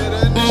sheria.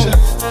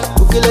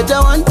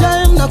 Ukileta one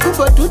time,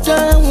 nakupa two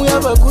time, we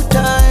have a good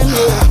time,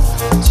 yeah.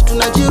 Si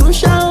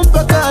tunajirusha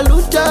mpaka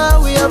luta,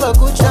 we have a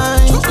good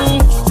time.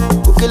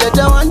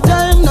 Ukileta one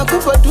time,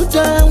 nakupa two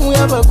time, we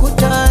have a good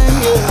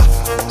time, yeah.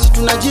 Si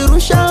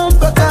tunajirusha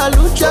mpaka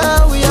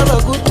luta, we have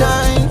a good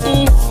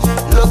time.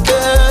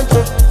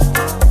 Loketo,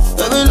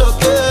 baby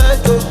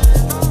loketo,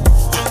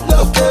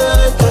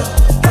 loketo,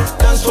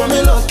 dance for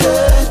me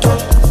loketo,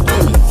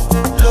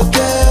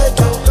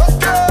 loketo,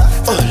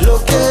 oh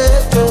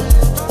loketo,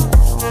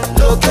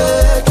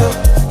 loketo,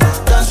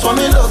 dance for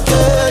me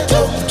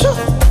loketo.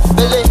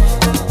 Belle,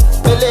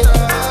 Belle,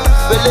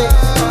 Belle,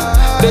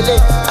 Belle,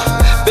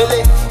 Belle,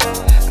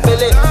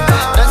 Belle,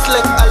 dance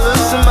like I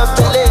lose my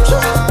Belle.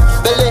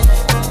 Belle,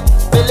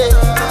 Belle,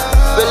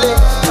 Belle,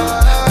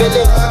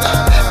 Belle,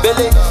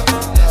 Belle,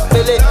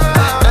 Belle,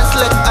 dance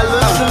like I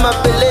lose my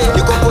Belle.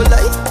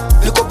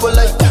 Niko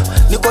polite,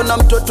 niko na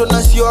mtoto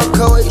na sio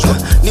kawaida.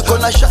 Niko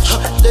na shash,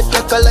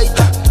 leta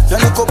kalaita, na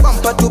niko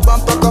bumper to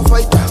bumper ka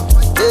fighter.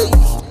 Hey,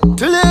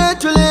 tule,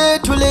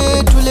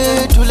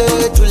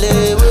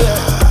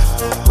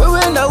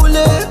 wewe na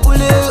ule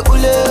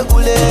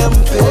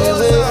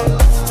mpewe.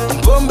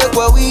 Pombe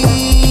kwa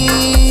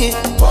wingi,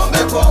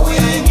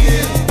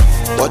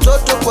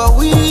 watoto kwa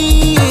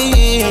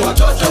wingi,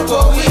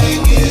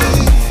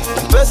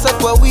 pesa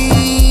kwa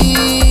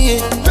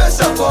wingi,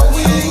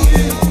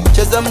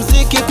 cheza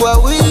mziki kwa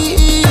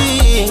wingi,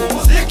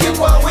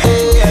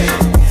 hey.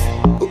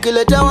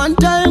 Ukileta one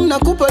time,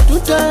 nakupa two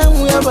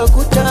time, we have a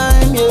good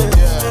time, yeah.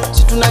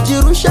 Si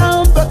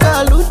tunajirusha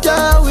mpaka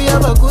luta, we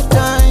have a good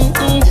time,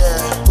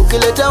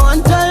 Ukileta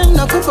one time,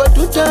 nakupa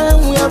two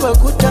time, we have a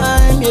good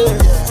time, yeah.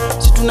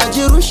 Si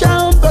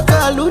tunajirusha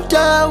mpaka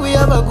luta, we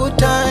have a good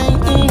time,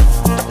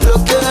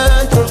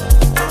 Loketo,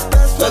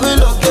 baby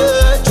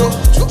loketo,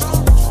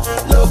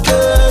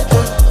 loketo,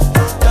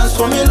 dance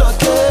for me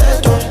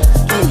loketo,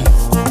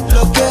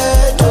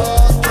 loketo,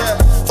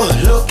 oh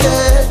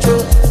loketo,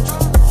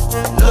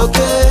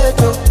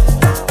 loketo,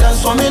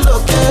 dance for me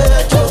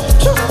loketo.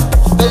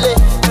 Belle,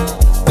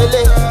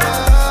 Belle,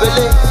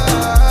 Belle,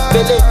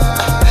 Belle,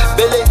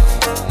 Belle,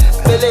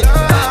 Belle,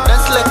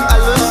 dance like I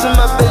lose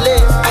my Belle.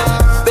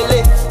 Belle,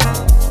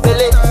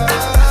 Belle,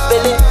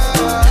 Belle,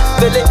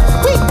 Belle,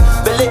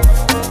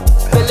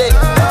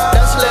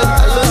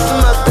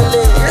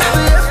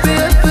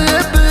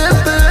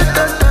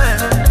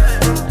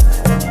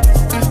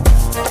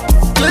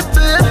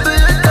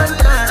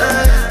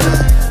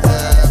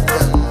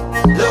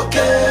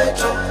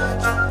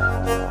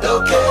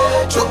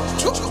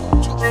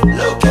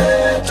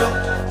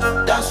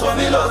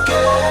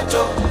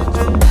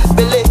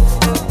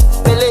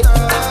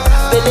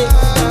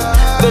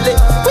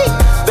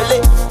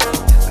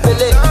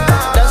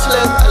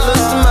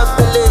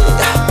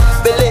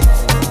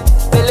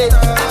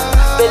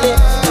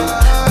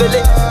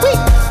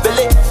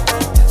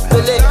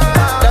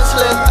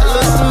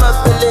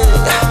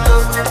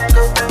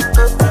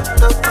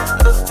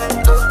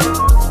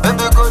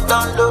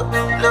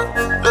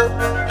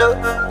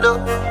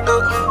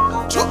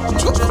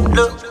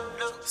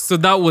 So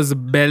that was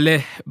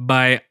Belle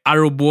by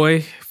Arrow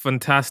Boy.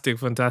 Fantastic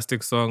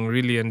song.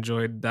 Really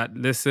enjoyed that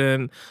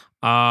listen.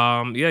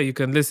 You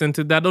can listen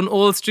to that on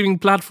all streaming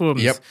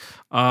platforms. Yep.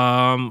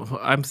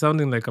 I'm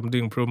sounding like I'm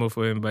doing promo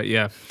for him, but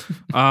yeah.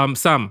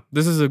 Sam,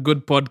 this is a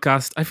good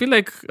podcast. I feel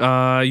like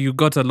you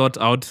got a lot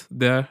out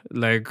there.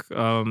 Like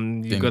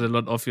you got a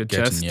lot off your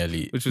chest,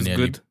 which was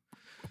good.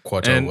 A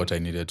quarter of what I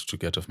needed to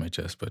get off my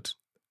chest, but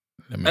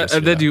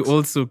and then you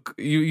also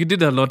you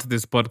did a lot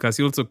this podcast.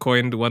 You also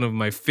coined one of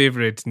my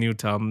favorite new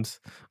terms,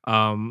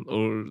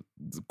 or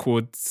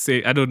quote,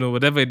 say, I don't know,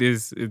 whatever it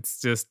is. It's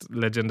just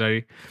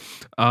legendary.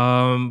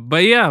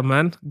 But yeah,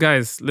 man,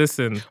 guys,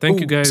 listen.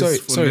 Thank you guys for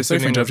listening. Sorry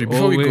for interrupting.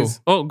 Before we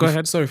go, go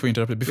ahead. Sorry for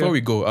interrupting. Before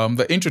we go,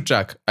 the intro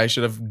track. I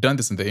should have done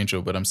this in the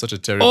intro, but I'm such a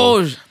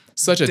terrible.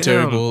 So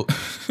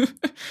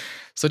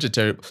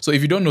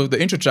if you don't know,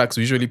 the intro tracks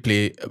we usually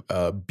play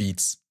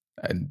beats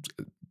and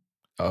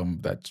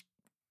that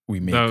we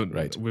make,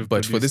 right?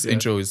 But for this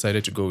intro, we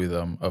decided to go with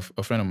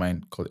a friend of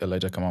mine called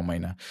Elijah Kamal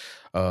Maina.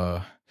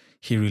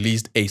 He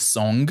released a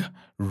song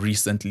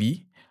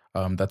recently.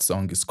 That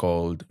song is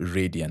called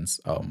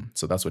Radiance.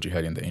 So that's what you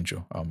heard in the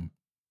intro.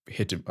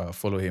 Hit him,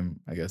 follow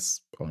him, I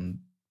guess, on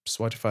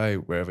Spotify,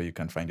 wherever you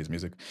can find his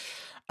music,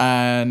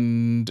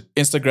 and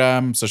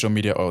Instagram, social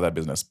media, all that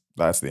business.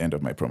 That's the end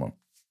of my promo.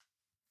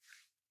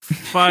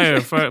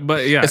 Fire.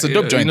 But yeah, it's a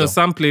dope joint.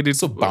 Sam played it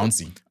so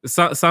bouncy.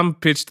 Sam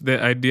pitched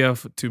the idea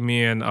to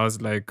me, and I was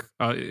like,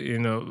 I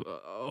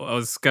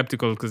was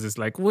skeptical because it's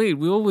like, wait,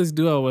 we always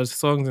do our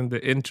songs in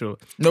the intro.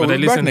 No, but I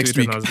listened next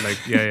to it week. And I was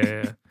like,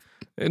 yeah.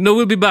 No,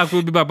 we'll be back.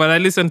 But I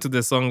listened to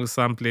the song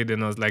Sam played,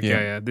 and I was like,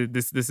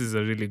 this is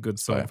a really good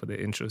song for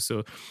the intro.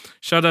 So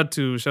shout out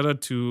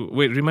to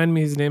wait, remind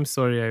me his name.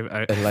 Sorry,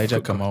 I Elijah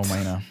Kamal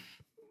Maina.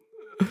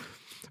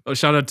 Oh,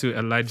 shout out to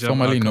Elijah,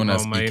 formerly known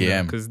as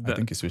EKM. I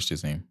think he switched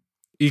his name.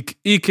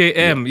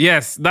 EKM,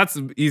 yes, that's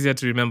easier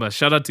to remember.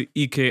 Shout out to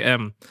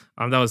EKM,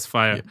 and that was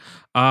fire.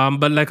 Yeah.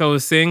 But like I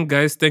was saying,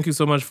 guys, thank you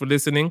so much for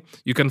listening.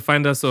 You can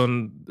find us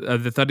on the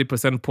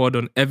 30% Pod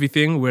on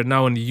everything. We're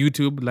now on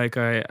YouTube, like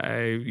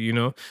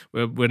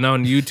we're now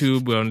on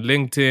YouTube. We're on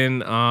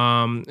LinkedIn.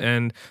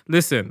 And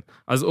listen,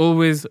 as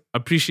always,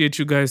 appreciate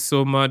you guys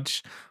so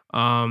much.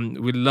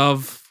 We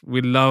love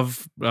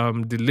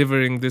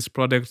delivering this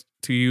product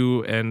to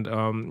you, and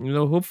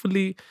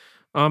hopefully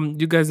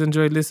you guys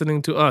enjoy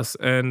listening to us.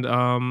 And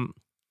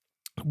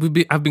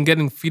I've been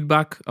getting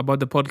feedback about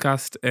the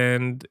podcast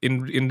and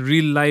in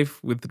real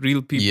life with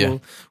real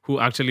people who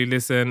actually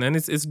listen, and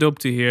it's dope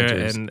to hear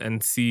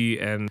and see.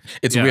 And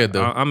it's weird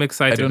though. I'm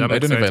excited. I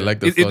don't know if I like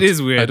the thought. It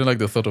is weird. I don't like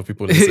the thought of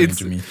people listening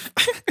to me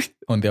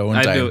on their own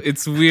time. I know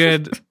it's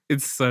weird.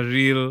 It's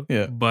surreal.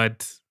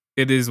 But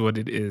it is what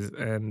it is.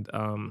 And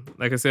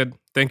like I said,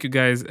 thank you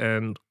guys,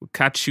 and we'll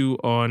catch you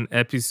on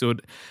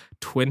episode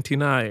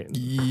 29.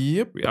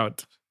 Yep. We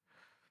out.